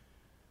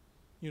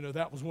 You know,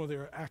 that was one of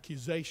their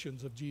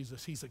accusations of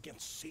Jesus. He's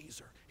against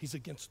Caesar. He's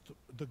against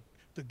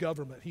the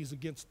government. He's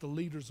against the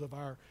leaders of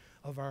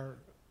our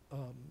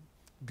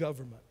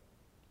government.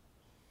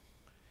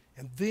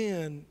 And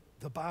then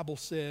the Bible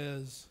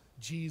says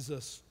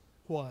Jesus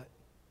what?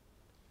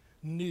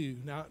 New.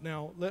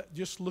 Now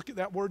just look at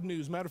that word new.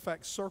 As a matter of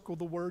fact, circle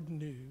the word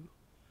new,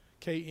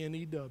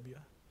 K-N-E-W.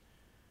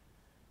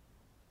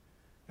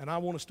 And I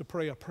want us to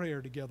pray a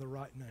prayer together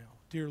right now.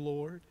 Dear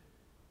Lord,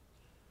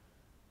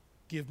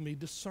 give me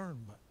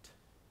discernment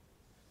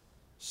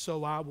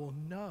so I will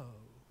know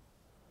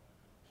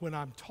when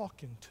I'm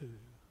talking to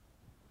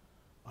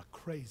a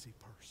crazy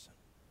person.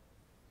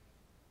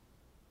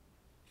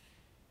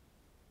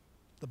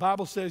 The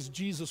Bible says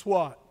Jesus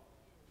what?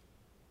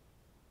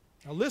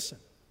 Now listen.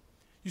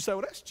 You say,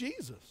 well, that's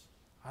Jesus.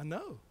 I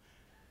know.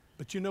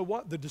 But you know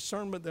what? The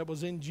discernment that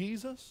was in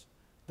Jesus,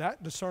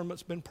 that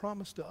discernment's been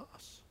promised to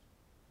us.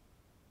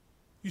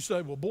 You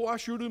say, well, boy, I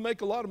sure do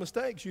make a lot of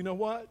mistakes. You know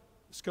what?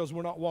 It's because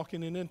we're not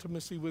walking in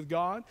intimacy with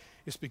God.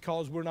 It's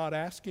because we're not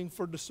asking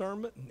for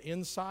discernment and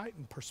insight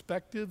and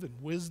perspective and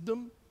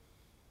wisdom.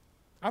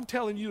 I'm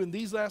telling you, in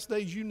these last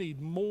days, you need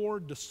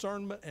more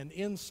discernment and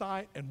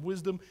insight and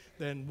wisdom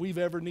than we've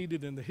ever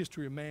needed in the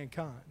history of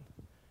mankind.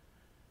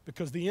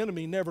 Because the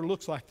enemy never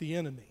looks like the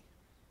enemy.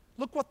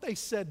 Look what they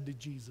said to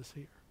Jesus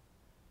here.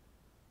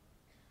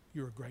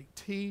 You're a great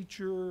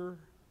teacher.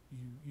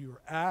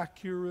 You're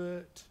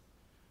accurate.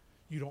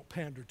 You don't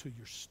pander to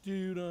your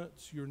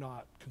students. You're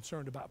not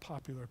concerned about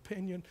popular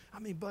opinion. I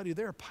mean, buddy,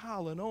 they're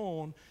piling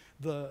on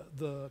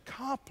the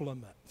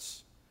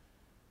compliments.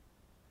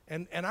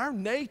 And our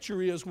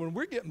nature is when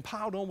we're getting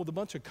piled on with a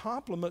bunch of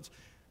compliments,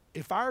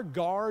 if our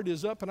guard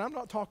is up, and I'm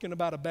not talking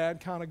about a bad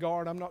kind of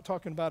guard, I'm not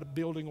talking about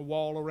building a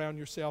wall around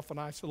yourself and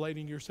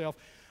isolating yourself,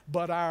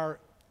 but our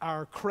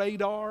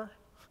cradar,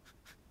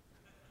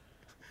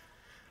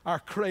 our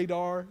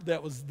cradar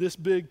that was this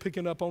big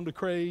picking up on the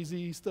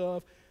crazy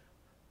stuff,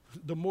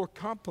 the more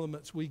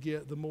compliments we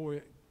get, the more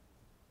it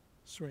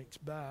shrinks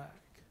back.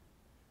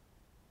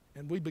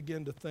 And we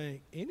begin to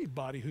think,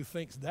 anybody who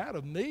thinks that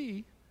of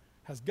me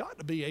has got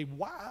to be a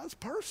wise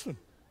person.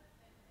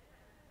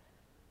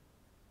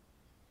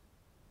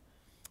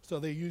 So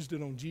they used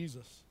it on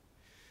Jesus.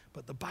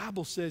 But the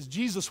Bible says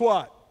Jesus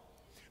what?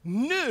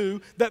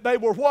 Knew that they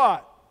were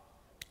what?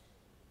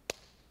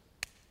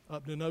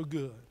 Up to no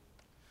good.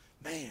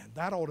 Man,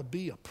 that ought to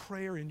be a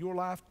prayer in your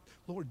life.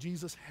 Lord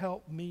Jesus,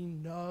 help me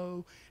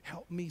know,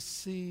 help me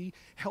see,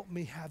 help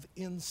me have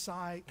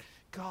insight.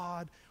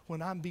 God,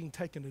 when I'm being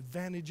taken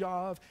advantage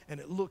of and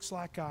it looks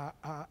like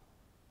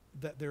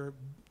that they're,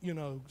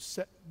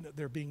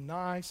 they're being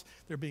nice,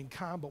 they're being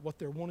kind, but what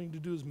they're wanting to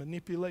do is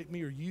manipulate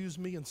me or use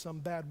me in some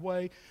bad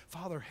way.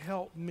 Father,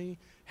 help me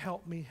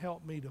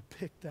to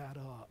pick that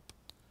up.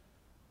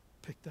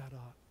 Pick that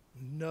up.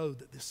 Know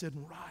that this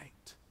isn't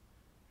right.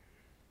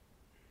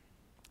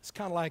 It's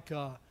kind of like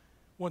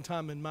one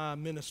time in my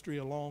ministry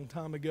a long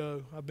time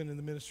ago. I've been in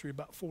the ministry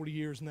about 40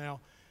 years now.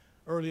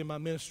 Early in my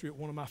ministry at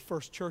one of my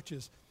first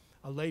churches,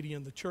 a lady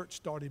in the church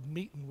started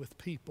meeting with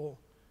people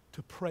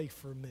to pray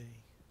for me.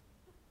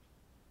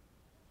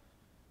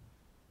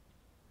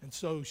 And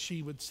so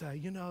she would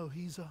say,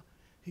 he's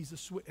a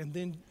sweet, and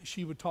then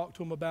she would talk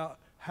to him about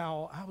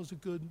how I was a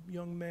good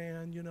young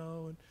man,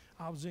 and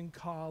I was in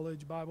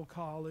college, Bible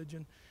college,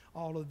 and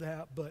all of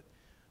that, but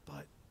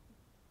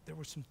there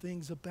were some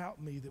things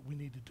about me that we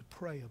needed to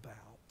pray about.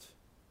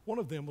 One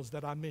of them was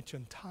that I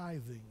mentioned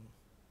tithing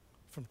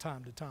from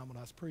time to time when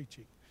I was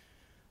preaching.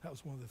 That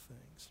was one of the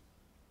things.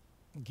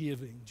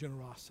 Giving,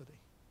 generosity.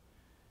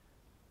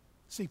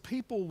 See,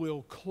 people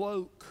will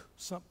cloak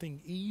something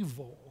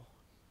evil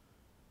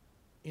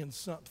in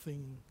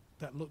something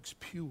that looks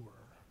pure.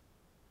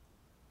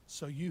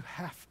 So you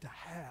have to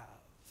have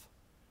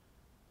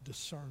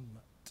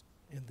discernment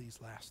in these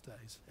last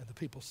days. And the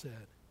people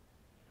said,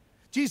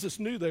 Jesus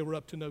knew they were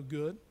up to no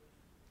good.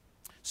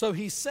 So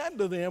he said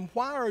to them,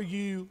 why are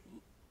you,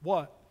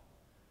 what?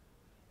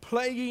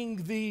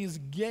 Playing these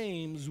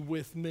games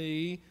with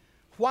me.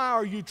 Why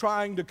are you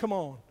trying to,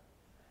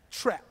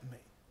 trap me?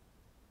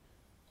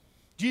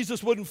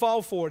 Jesus wouldn't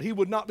fall for it. He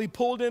would not be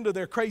pulled into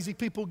their crazy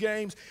people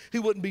games. He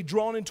wouldn't be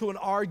drawn into an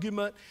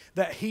argument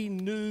that he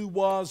knew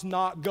was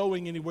not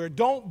going anywhere.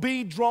 Don't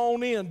be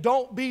drawn in.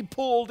 Don't be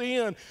pulled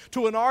in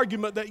to an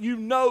argument that you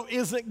know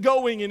isn't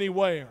going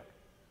anywhere.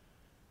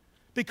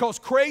 Because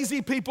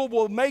crazy people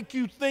will make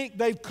you think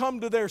they've come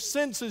to their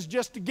senses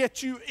just to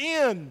get you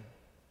in.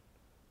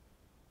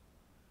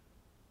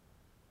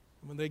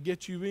 When they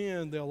get you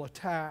in, they'll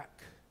attack.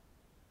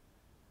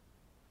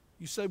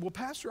 You say, well,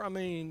 Pastor,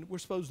 we're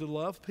supposed to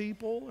love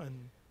people,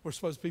 and we're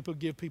supposed to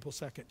give people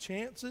second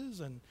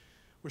chances, and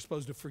we're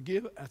supposed to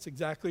forgive. That's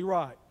exactly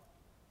right.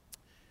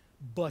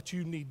 But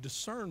you need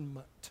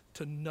discernment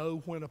to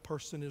know when a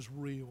person is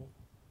real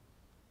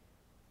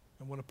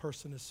and when a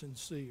person is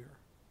sincere.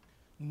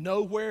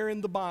 Nowhere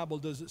in the Bible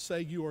does it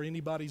say you are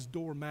anybody's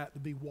doormat to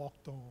be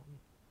walked on.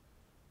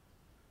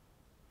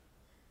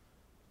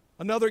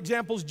 Another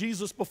example is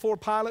Jesus before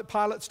Pilate.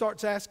 Pilate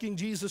starts asking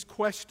Jesus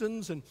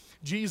questions, and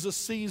Jesus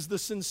sees the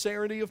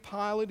sincerity of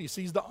Pilate. He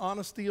sees the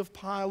honesty of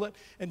Pilate,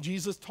 and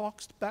Jesus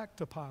talks back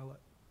to Pilate.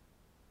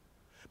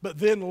 But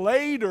then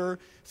later,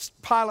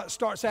 Pilate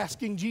starts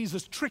asking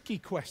Jesus tricky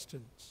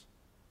questions.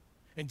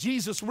 And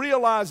Jesus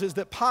realizes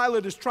that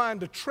Pilate is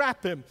trying to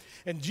trap him.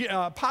 And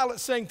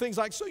Pilate's saying things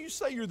like, so you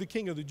say you're the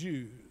king of the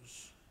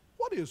Jews.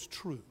 What is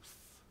truth?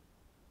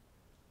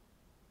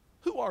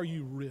 Who are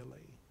you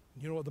really?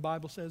 You know what the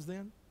Bible says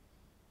then?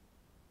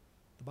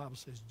 The Bible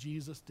says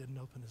Jesus didn't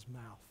open his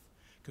mouth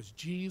because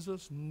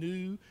Jesus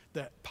knew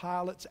that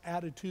Pilate's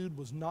attitude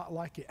was not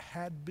like it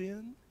had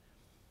been,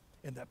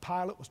 and that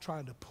Pilate was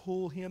trying to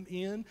pull him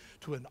in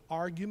to an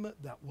argument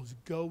that was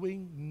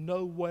going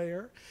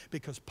nowhere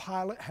because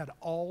Pilate had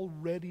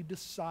already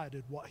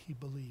decided what he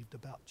believed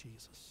about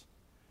Jesus.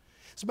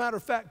 As a matter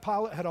of fact,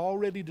 Pilate had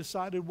already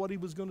decided what he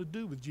was going to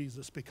do with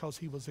Jesus because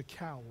he was a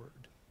coward.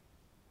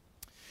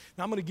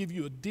 Now, I'm going to give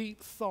you a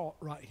deep thought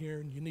right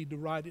here, and you need to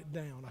write it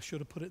down. I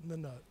should have put it in the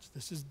notes.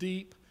 This is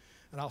deep,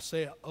 and I'll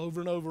say it over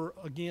and over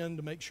again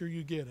to make sure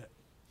you get it.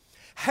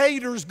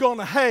 Haters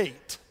gonna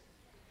hate.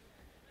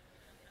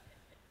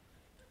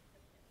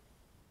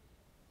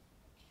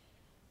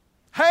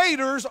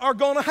 Haters are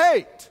gonna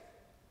hate.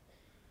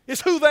 It's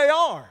who they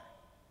are.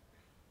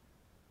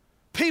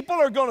 People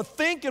are going to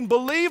think and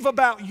believe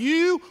about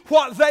you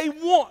what they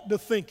want to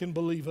think and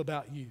believe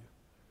about you.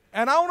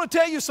 And I want to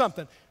tell you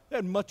something.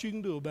 There's much you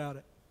can do about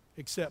it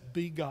except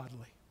be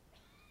godly.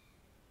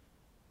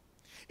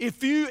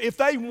 If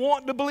they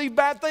want to believe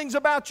bad things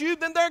about you,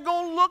 then they're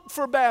going to look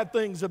for bad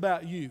things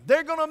about you.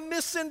 They're going to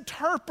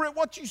misinterpret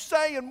what you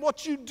say and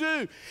what you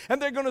do.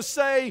 And they're going to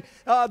say,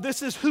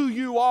 this is who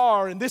you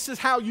are and this is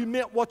how you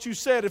meant what you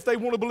said. If they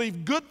want to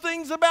believe good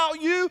things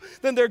about you,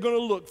 then they're going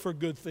to look for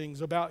good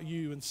things about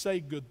you and say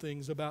good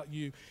things about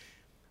you.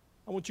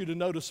 I want you to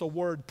notice a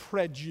word,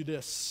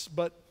 prejudice.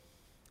 But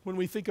when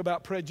we think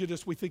about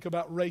prejudice, we think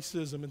about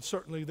racism, and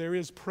certainly there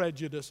is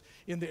prejudice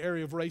in the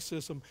area of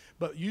racism,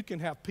 but you can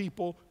have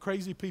people,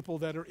 crazy people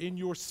that are in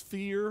your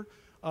sphere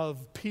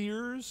of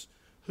peers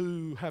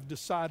who have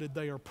decided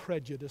they are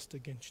prejudiced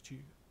against you.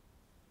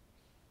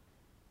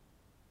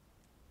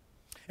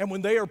 And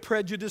when they are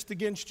prejudiced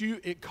against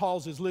you, it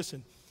causes,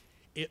 listen,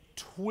 it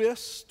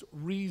twists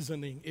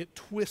reasoning, it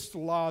twists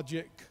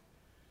logic,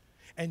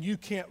 and you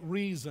can't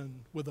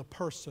reason with a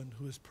person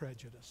who is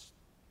prejudiced.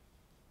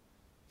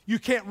 You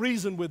can't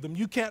reason with them.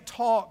 You can't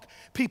talk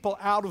people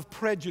out of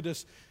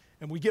prejudice.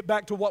 And we get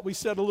back to what we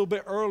said a little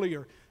bit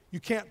earlier.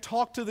 You can't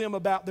talk to them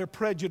about their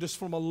prejudice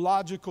from a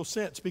logical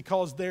sense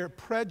because their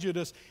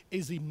prejudice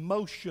is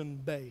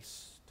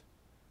emotion-based.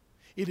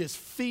 It is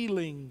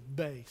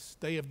feeling-based.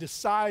 They have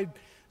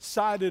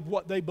decided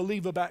what they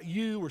believe about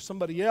you or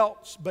somebody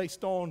else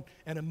based on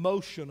an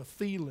emotion, a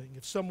feeling.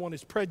 If someone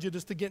is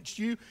prejudiced against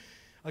you,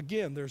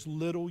 again, there's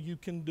little you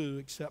can do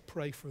except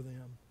pray for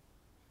them.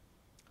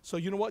 So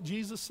you know what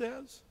Jesus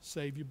says?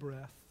 Save your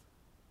breath.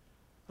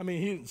 I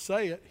mean, he didn't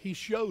say it. He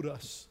showed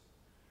us.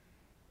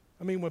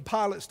 I mean, when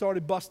Pilate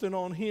started busting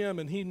on him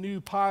and he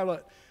knew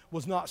Pilate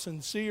was not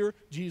sincere,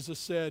 Jesus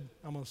said,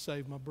 I'm going to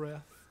save my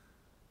breath.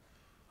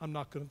 I'm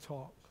not going to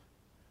talk.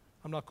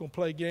 I'm not going to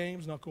play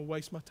games, not going to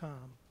waste my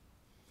time.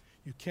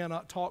 You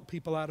cannot talk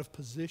people out of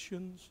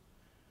positions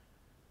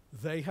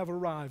they have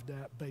arrived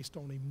at based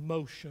on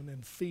emotion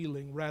and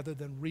feeling rather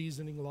than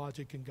reasoning,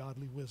 logic, and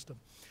godly wisdom.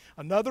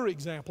 Another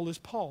example is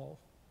Paul.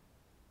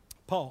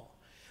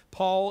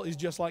 Paul is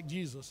just like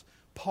Jesus.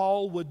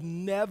 Paul would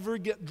never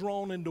get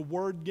drawn into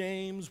word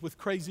games with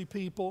crazy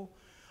people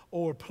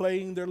or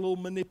playing their little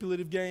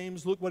manipulative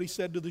games. Look what he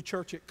said to the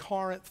church at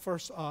Corinth, 2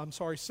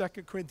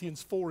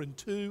 Corinthians 4 and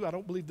 2. I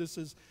don't believe this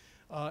is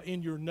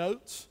in your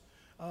notes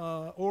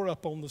or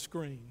up on the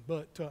screen,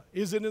 but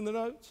is it in the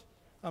notes?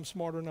 I'm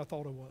smarter than I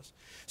thought it was.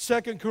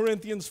 2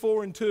 Corinthians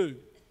 4 and 2.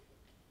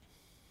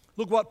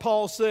 Look what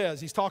Paul says.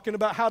 He's talking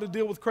about how to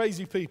deal with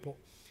crazy people.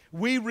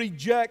 We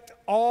reject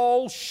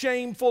all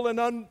shameful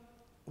and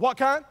what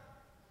kind?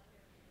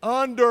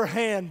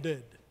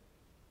 Underhanded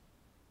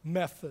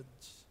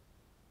methods.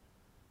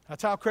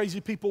 That's how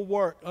crazy people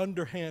work,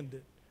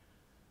 underhanded.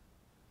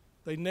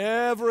 They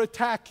never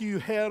attack you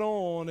head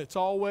on. It's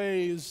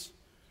always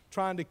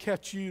trying to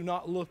catch you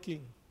not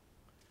looking.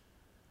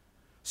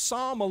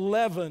 Psalm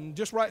 11,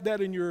 just write that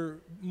in your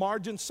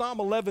margin. Psalm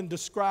 11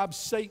 describes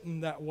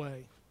Satan that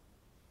way.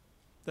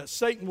 That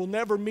Satan will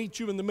never meet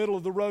you in the middle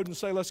of the road and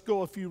say, let's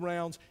go a few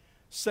rounds.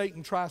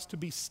 Satan tries to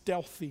be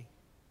stealthy.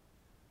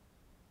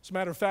 As a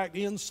matter of fact,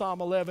 in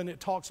Psalm 11, it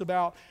talks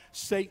about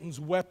Satan's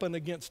weapon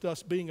against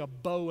us being a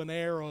bow and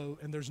arrow,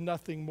 and there's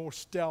nothing more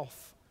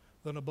stealth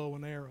than a bow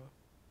and arrow.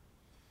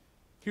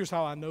 Here's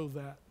how I know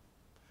that.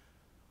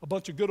 A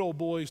bunch of good old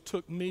boys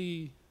took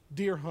me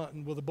deer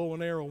hunting with a bow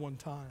and arrow one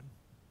time.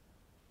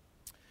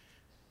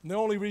 And the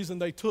only reason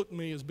they took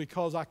me is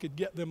because I could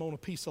get them on a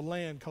piece of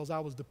land because I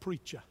was the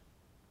preacher.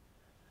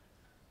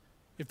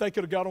 If they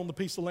could have got on the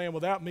piece of land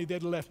without me, they'd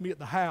have left me at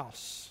the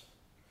house.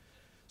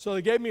 So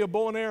they gave me a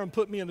bow and arrow and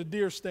put me in a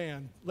deer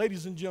stand.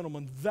 Ladies and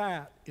gentlemen,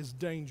 that is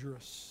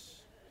dangerous.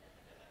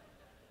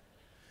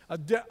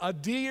 A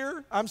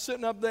deer, I'm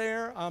sitting up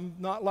there, I'm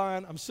not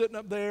lying, I'm sitting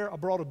up there, I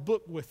brought a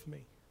book with me.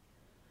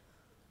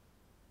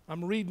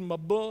 I'm reading my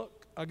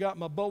book, I got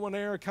my bow and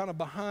arrow kind of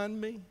behind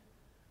me.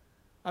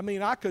 I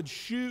mean, I could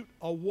shoot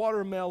a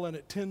watermelon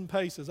at 10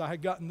 paces. I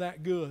had gotten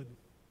that good.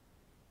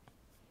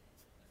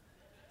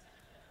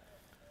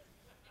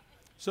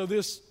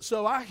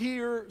 So I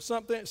hear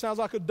something that sounds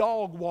like a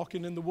dog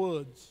walking in the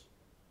woods.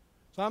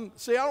 So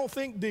I don't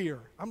think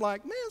deer. I'm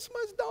like, man,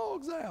 somebody's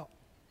dog's out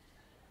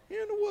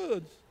here in the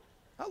woods.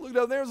 I looked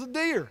up, there's a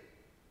deer.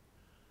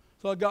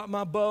 So I got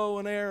my bow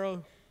and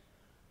arrow.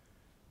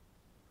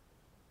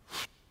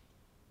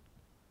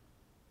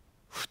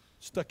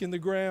 Stuck in the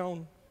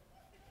ground.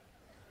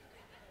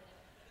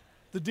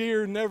 The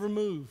deer never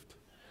moved.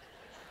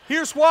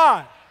 Here's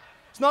why.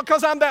 It's not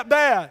because I'm that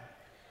bad.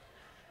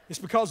 It's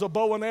because a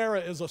bow and arrow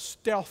is a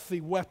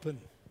stealthy weapon.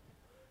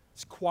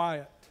 It's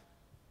quiet.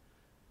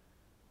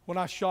 When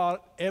I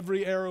shot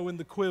every arrow in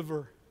the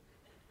quiver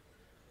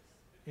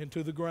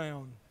into the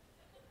ground,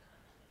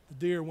 the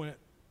deer went.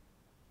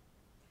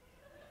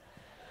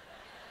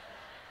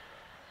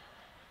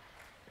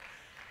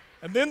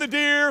 And then the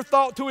deer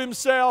thought to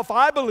himself,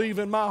 I believe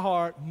in my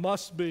heart,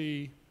 must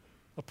be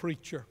a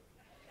preacher.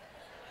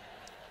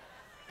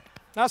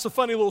 That's a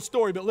funny little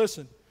story, but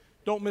listen,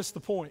 don't miss the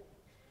point.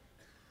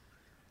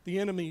 The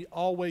enemy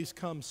always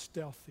comes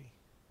stealthy.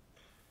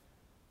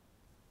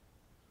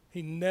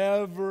 He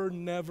never,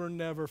 never,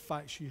 never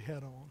fights you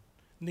head on.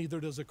 Neither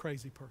does a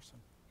crazy person.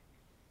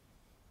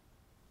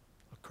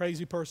 A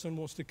crazy person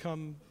wants to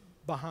come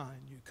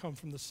behind you, come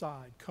from the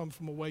side, come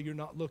from a way you're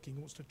not looking. He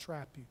wants to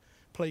trap you,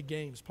 play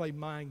games, play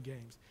mind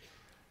games.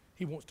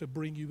 He wants to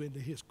bring you into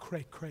his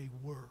cray-cray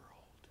world.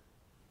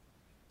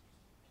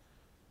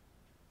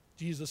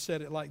 Jesus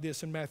said it like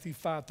this in Matthew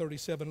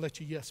 5:37, let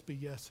your yes be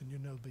yes and your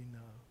no be no.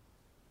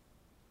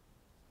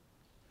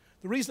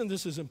 The reason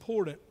this is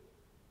important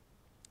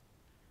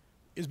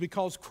is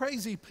because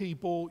crazy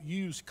people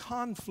use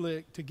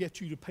conflict to get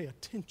you to pay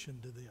attention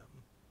to them.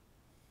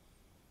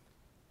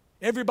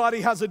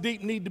 Everybody has a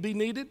deep need to be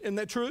needed, isn't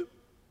that true?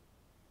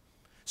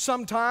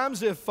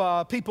 Sometimes if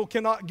people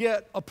cannot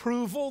get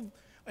approval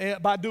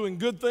by doing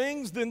good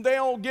things, then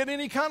they'll get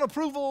any kind of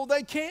approval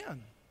they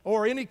can,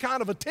 or any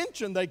kind of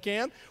attention they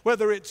can,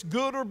 whether it's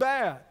good or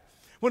bad.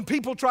 When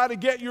people try to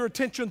get your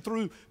attention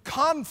through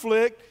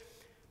conflict,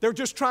 they're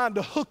just trying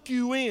to hook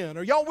you in.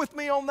 Are y'all with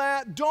me on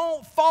that?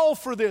 Don't fall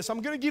for this. I'm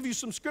going to give you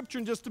some scripture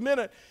in just a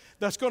minute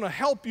that's going to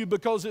help you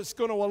because it's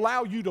going to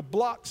allow you to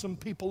block some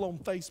people on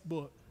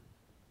Facebook.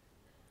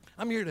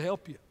 I'm here to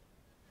help you.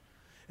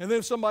 And then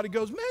if somebody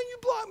goes, man, you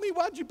blocked me.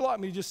 Why'd you block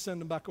me? Just send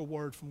them back a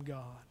word from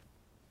God.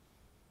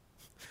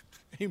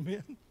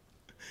 Amen.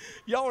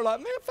 Y'all are like,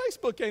 man,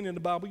 Facebook ain't in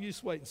the Bible. You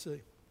just wait and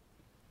see.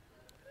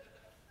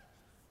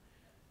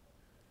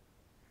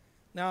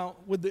 Now,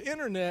 with the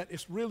internet,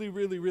 it's really,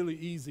 really, really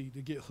easy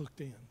to get hooked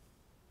in.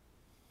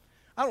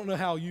 I don't know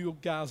how you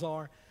guys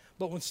are,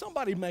 but when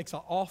somebody makes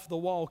an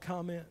off-the-wall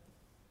comment,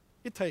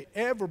 it takes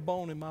every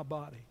bone in my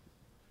body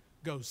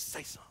goes,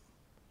 say something.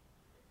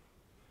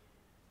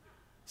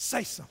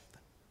 Say something.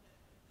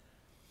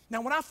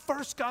 Now, when I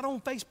first got on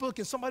Facebook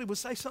and somebody would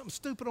say something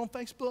stupid on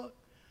Facebook,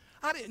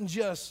 I didn't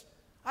just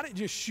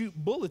shoot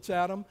bullets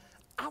at them.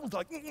 I was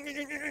like,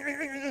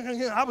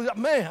 I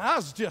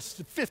was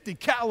just 50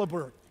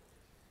 caliber.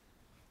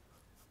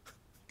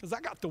 Because I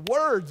got the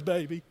words,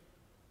 baby.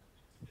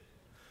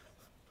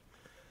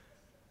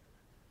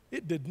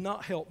 It did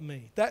not help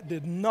me. That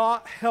did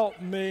not help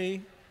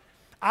me.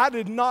 I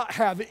did not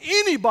have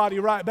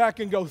anybody write back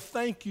and go,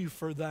 thank you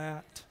for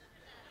that.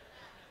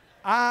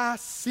 I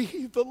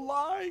see the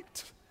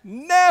light.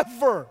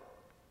 Never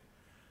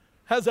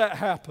has that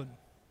happened.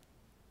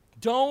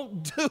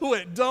 Don't do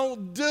it.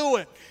 Don't do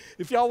it.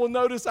 If y'all will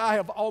notice, I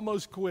have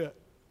almost quit.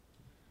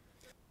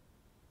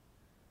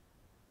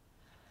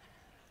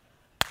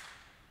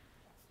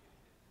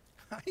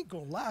 I ain't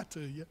going to lie to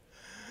you.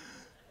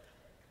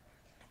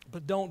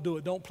 But don't do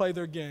it. Don't play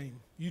their game.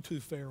 You too,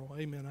 Farrell.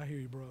 Amen. I hear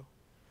you, bro.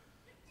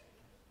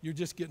 You're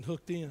just getting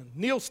hooked in.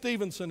 Neil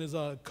Stevenson is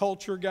a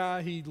culture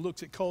guy. He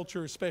looks at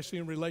culture, especially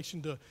in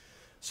relation to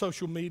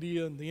social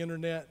media and the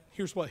internet.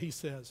 Here's what he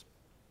says.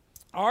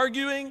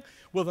 Arguing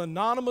with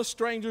anonymous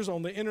strangers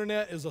on the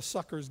internet is a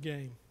sucker's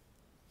game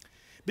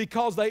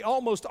because they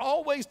almost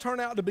always turn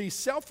out to be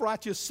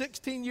self-righteous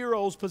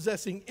 16-year-olds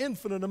possessing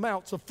infinite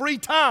amounts of free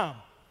time.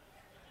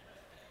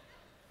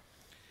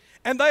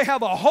 And they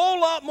have a whole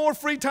lot more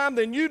free time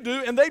than you do,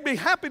 and they'd be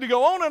happy to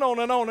go on and on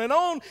and on and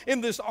on in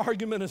this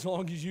argument as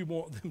long as you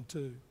want them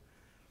to.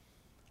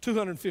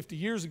 250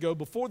 years ago,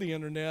 before the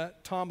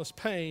internet, Thomas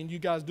Paine, you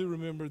guys do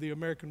remember the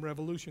American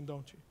Revolution,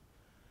 don't you?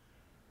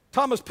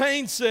 Thomas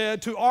Paine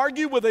said, to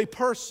argue with a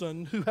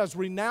person who has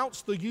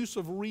renounced the use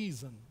of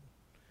reason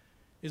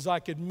is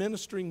like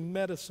administering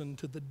medicine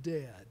to the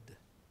dead.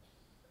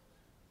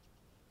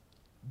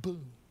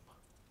 Boom.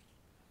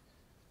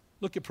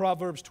 Look at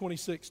Proverbs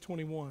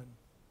 26:21.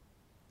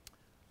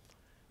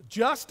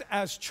 Just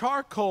as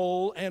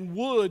charcoal and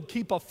wood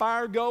keep a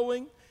fire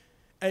going,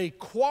 a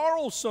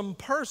quarrelsome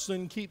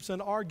person keeps an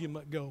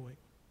argument going.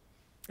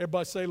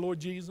 Everybody say, Lord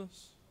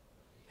Jesus,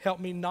 help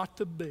me not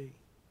to be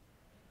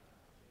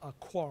a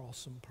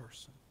quarrelsome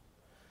person.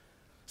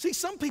 See,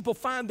 some people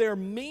find their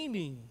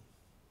meaning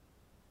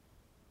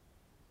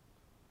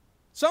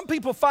Some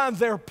people find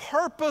their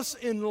purpose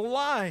in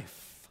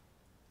life.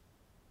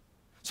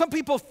 Some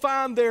people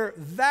find their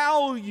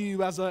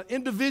value as an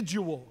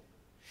individual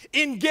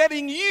in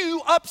getting you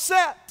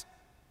upset.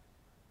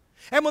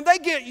 And when they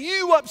get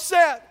you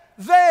upset,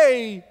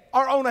 they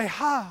are on a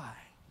high.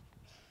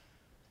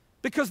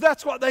 Because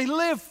that's what they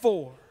live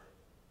for.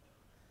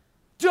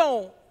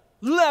 Don't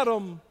let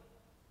them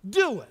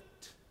do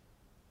it.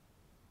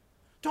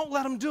 Don't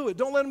let them do it.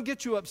 Don't let them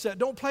get you upset.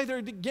 Don't play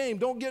their game.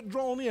 Don't get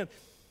drawn in.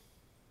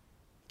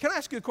 Can I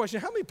ask you a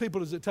question? How many people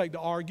does it take to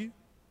argue?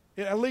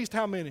 At least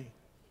how many?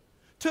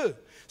 2.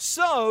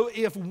 So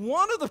if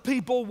one of the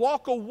people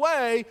walk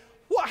away,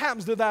 what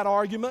happens to that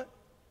argument?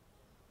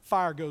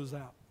 Fire goes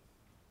out.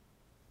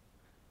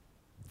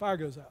 Fire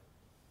goes out.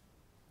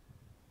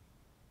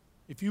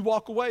 If you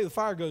walk away, the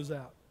fire goes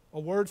out. A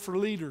word for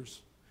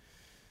leaders.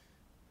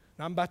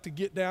 Now, I'm about to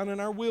get down in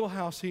our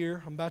wheelhouse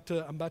here. I'm about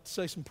to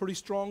say some pretty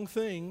strong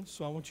things,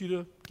 so I want you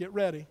to get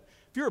ready.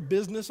 If you're a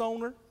business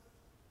owner,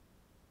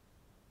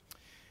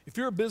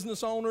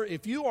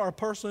 if you are a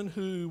person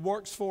who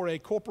works for a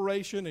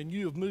corporation and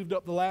you have moved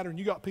up the ladder and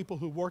you got people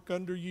who work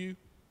under you,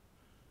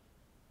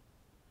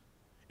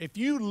 if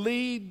you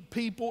lead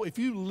people, if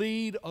you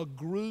lead a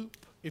group,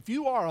 if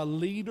you are a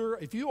leader,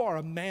 if you are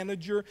a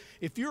manager,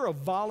 if you're a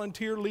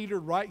volunteer leader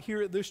right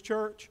here at this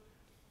church,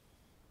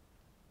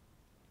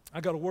 I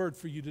got a word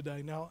for you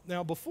today.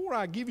 Now, before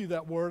I give you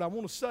that word, I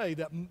want to say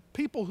that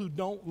people who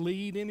don't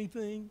lead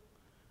anything,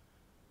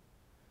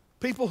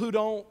 people who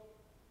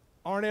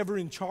aren't ever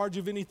in charge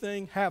of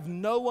anything, have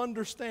no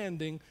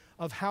understanding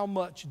of how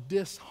much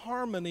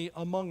disharmony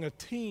among a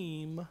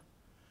team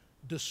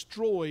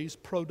destroys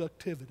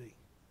productivity.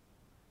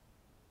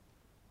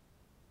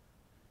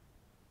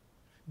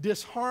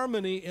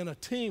 Disharmony in a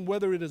team,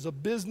 whether it is a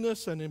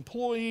business and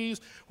employees,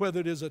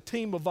 whether it is a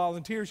team of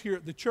volunteers here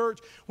at the church,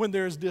 when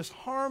there's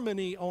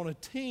disharmony on a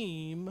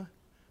team,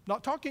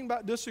 not talking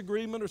about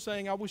disagreement or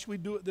saying, I wish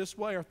we'd do it this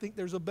way, or I think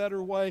there's a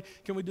better way,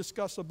 can we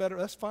discuss a better,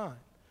 that's fine.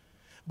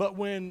 But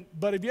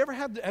have you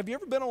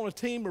ever been on a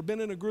team or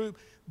been in a group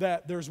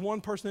that there's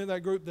one person in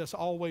that group that's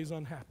always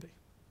unhappy?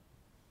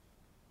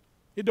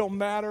 It don't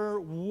matter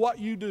what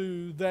you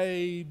do,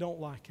 they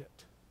don't like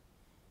it.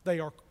 They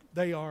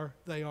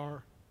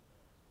are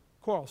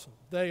quarrelsome.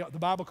 The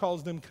Bible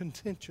calls them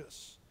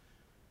contentious.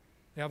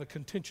 They have a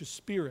contentious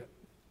spirit.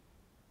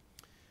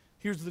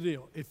 Here's the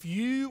deal. If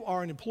you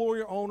are an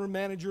employer, owner,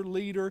 manager,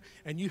 leader,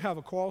 and you have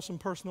a quarrelsome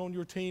person on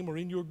your team or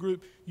in your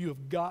group, you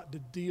have got to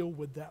deal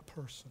with that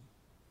person.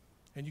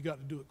 And you got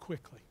to do it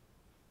quickly.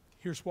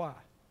 Here's why.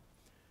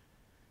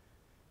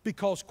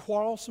 Because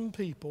quarrelsome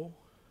people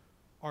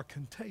are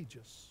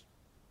contagious.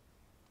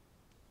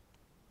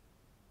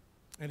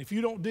 And if you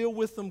don't deal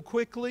with them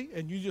quickly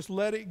and you just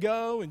let it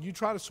go and you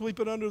try to sweep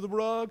it under the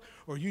rug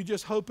or you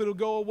just hope it'll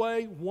go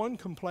away, one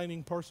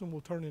complaining person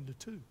will turn into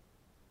 2.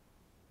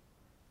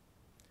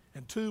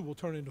 And 2 will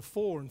turn into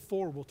 4 and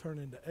 4 will turn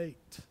into 8.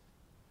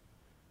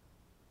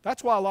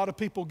 That's why a lot of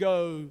people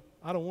go,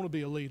 I don't want to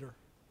be a leader.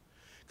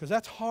 Because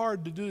that's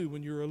hard to do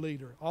when you're a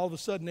leader. All of a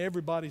sudden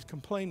everybody's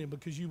complaining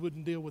because you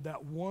wouldn't deal with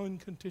that one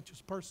contentious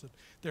person.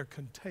 They're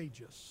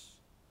contagious.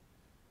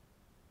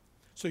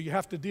 So you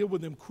have to deal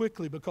with them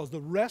quickly because the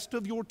rest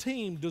of your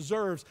team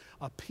deserves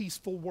a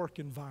peaceful work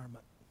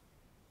environment.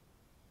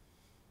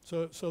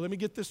 So let me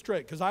get this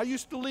straight, because I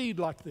used to lead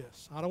like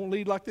this. I don't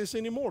lead like this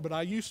anymore, but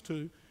I used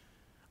to.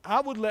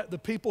 I would let the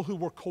people who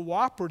were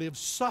cooperative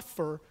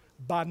suffer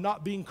by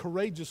not being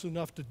courageous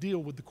enough to deal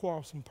with the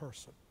quarrelsome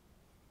person.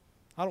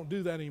 I don't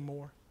do that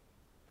anymore.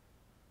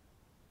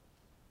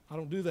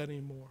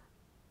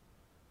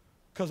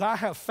 Because I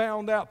have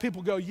found out,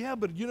 people go, yeah,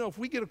 but if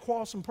we get a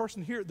quarrelsome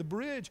person here at the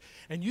bridge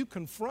and you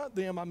confront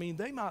them,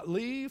 they might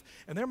leave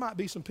and there might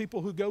be some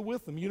people who go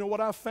with them. You know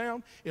what I've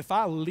found? If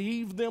I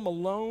leave them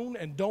alone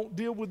and don't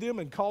deal with them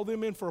and call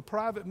them in for a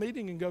private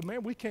meeting and go,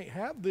 man, we can't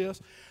have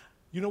this,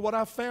 you know what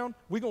I've found?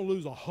 We're going to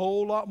lose a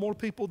whole lot more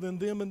people than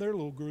them in their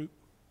little group.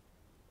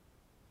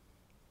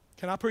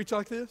 Can I preach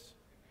like this?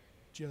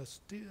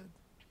 Just did.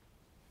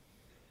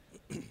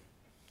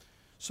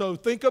 So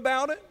think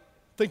about it.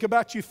 Think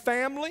about your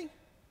family.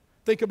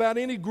 Think about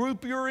any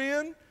group you're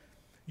in.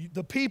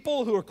 The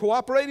people who are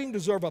cooperating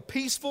deserve a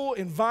peaceful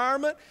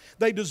environment.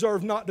 They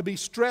deserve not to be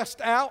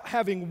stressed out,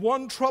 having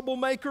one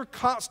troublemaker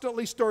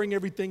constantly stirring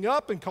everything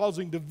up and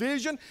causing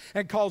division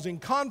and causing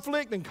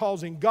conflict and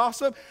causing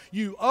gossip.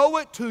 You owe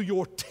it to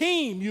your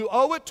team. You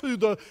owe it to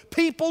the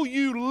people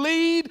you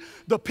lead,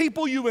 the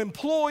people you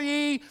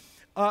employ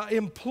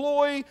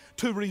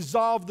to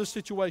resolve the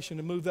situation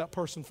and move that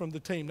person from the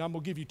team. Now I'm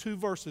going to give you 2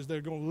 verses that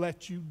are going to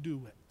let you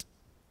do it.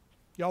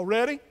 Y'all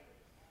ready?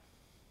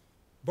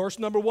 Verse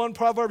number 1,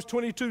 Proverbs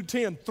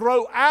 22:10.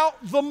 Throw out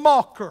the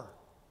mocker,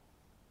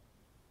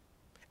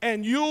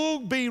 and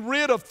you'll be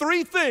rid of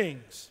 3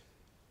 things.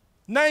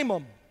 Name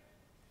them.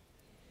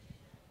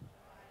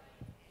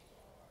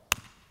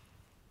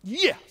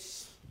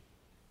 Yes.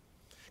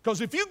 Because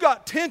if you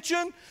got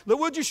tension,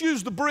 we'll just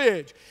use the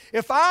bridge.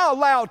 If I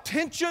allow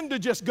tension to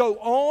just go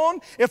on,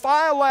 if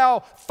I allow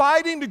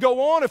fighting to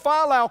go on, if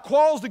I allow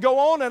quarrels to go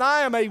on, and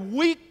I am a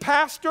weak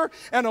pastor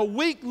and a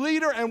weak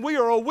leader and we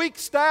are a weak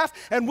staff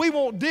and we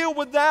won't deal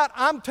with that,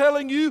 I'm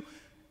telling you,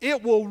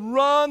 it will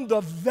run the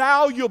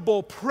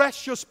valuable,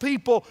 precious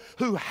people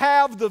who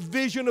have the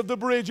vision of the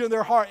bridge in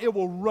their heart, it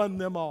will run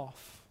them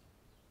off.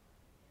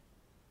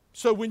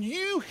 So when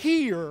you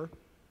hear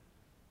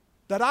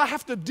that I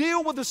have to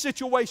deal with a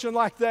situation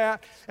like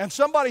that, and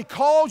somebody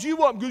calls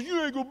you up and goes,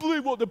 you ain't going to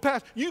believe what the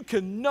pastor, you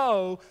can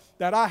know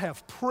that I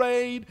have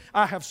prayed,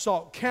 I have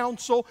sought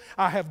counsel,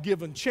 I have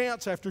given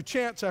chance after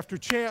chance after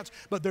chance,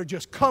 but there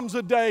just comes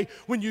a day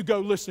when you go,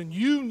 listen,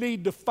 you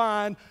need to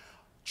find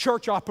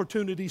church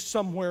opportunities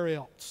somewhere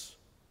else.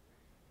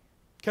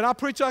 Can I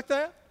preach like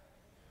that?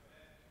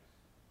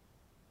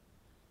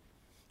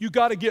 You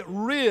got to get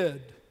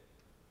rid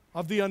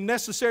of the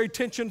unnecessary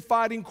tension,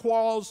 fighting,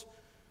 quarrels,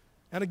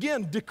 and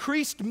again,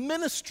 decreased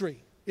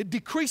ministry. It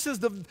decreases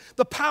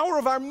the power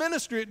of our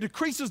ministry. It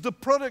decreases the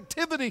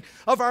productivity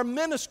of our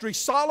ministry.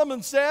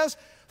 Solomon says,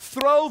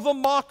 throw the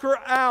mocker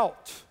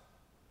out.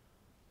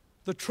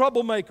 The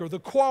troublemaker, the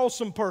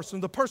quarrelsome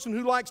person, the person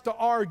who likes to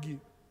argue.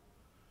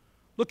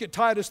 Look at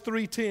Titus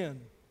 3:10.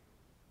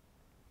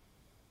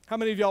 How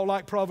many of y'all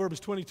like Proverbs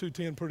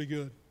 22:10 pretty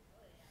good?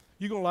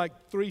 You're going to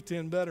like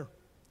 3:10 better.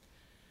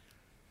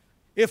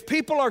 If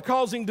people are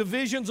causing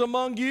divisions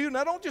among you,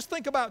 now don't just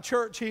think about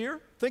church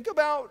here. Think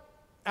about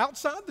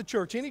outside the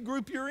church, any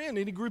group you're in,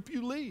 any group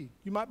you lead.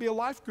 You might be a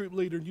life group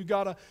leader and you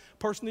got a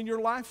person in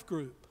your life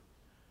group.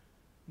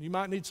 You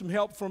might need some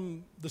help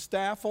from the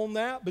staff on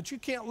that, but you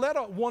can't let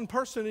one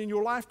person in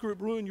your life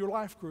group ruin your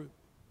life group.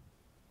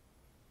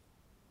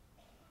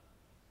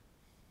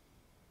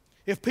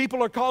 If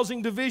people are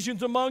causing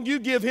divisions among you,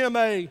 give him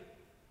a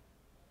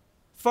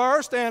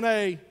first and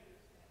a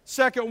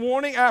second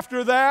warning.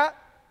 After that,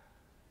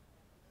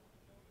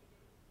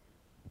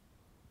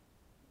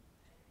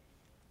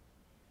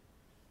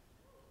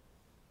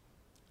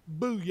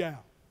 booyah.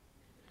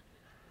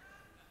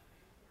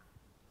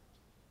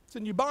 It's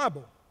in your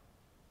Bible.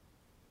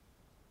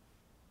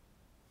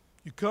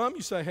 You come,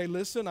 you say, hey,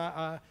 listen,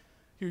 I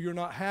hear you're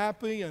not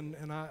happy, and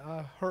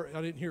I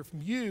didn't hear it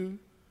from you,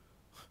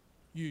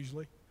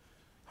 usually.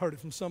 Heard it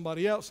from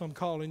somebody else. I'm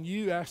calling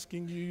you,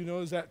 asking you,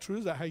 is that true?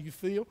 Is that how you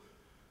feel?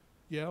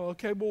 Yeah,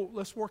 okay, well,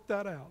 let's work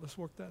that out. Let's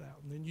work that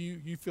out. And then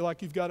you feel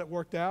like you've got it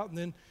worked out,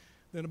 and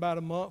then about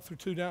a month or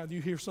two down,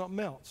 you hear something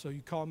else. So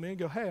you call me and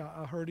go, hey,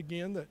 I heard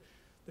again that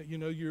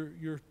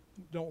you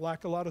don't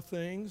like a lot of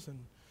things, and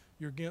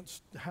you're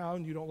against how,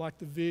 and you don't like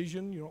the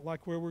vision, you don't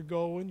like where we're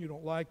going, you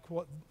don't like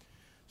what.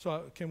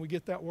 So can we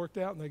get that worked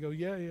out? And they go,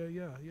 yeah.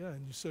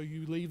 And so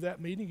you leave that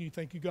meeting, you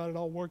think you got it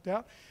all worked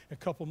out. In a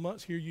couple of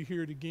months, here you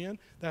hear it again.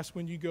 That's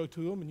when you go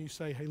to them and you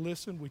say, hey,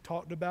 listen, we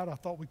talked about it. I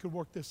thought we could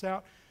work this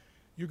out.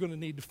 You're going to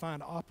need to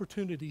find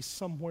opportunities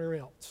somewhere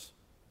else.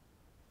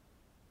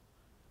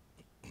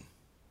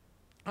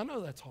 I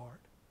know that's hard.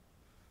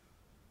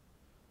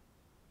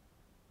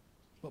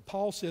 But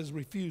Paul says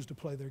refuse to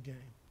play their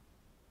game.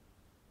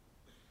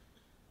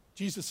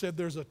 Jesus said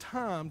there's a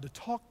time to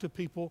talk to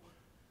people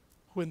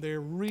when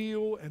they're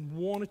real and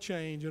want to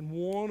change and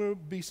want to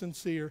be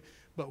sincere,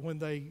 but when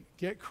they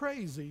get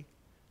crazy,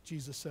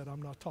 Jesus said,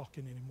 I'm not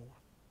talking anymore.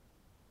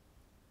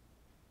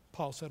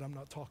 Paul said, I'm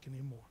not talking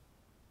anymore.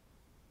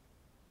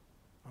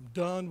 I'm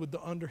done with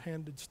the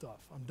underhanded stuff.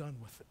 I'm done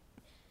with it.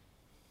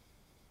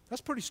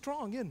 That's pretty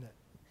strong, isn't it?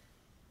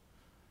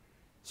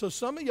 So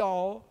some of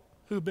y'all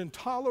who've been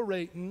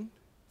tolerating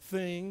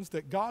things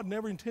that God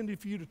never intended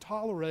for you to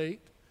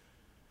tolerate,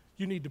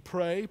 you need to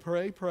pray,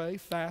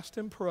 fast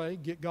and pray,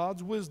 get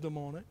God's wisdom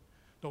on it.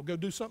 Don't go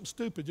do something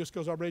stupid just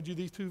because I read you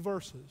these 2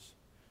 verses.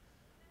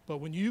 But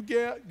when you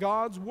get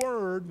God's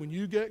word, when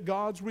you get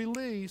God's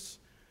release,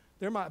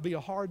 there might be a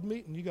hard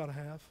meeting you got to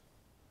have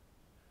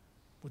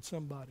with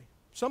somebody.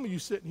 Some of you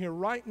sitting here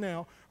right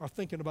now are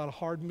thinking about a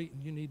hard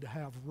meeting you need to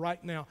have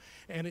right now.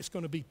 And it's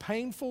going to be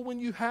painful when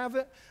you have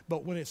it,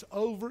 but when it's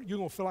over, you're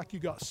going to feel like you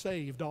got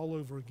saved all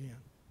over again.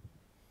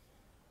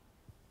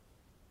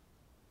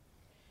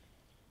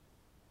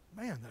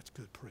 Man, that's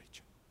good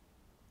preaching.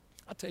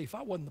 I tell you, if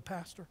I wasn't the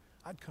pastor,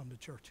 I'd come to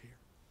church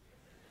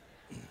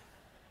here.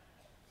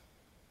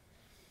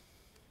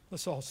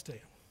 Let's all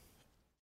stand.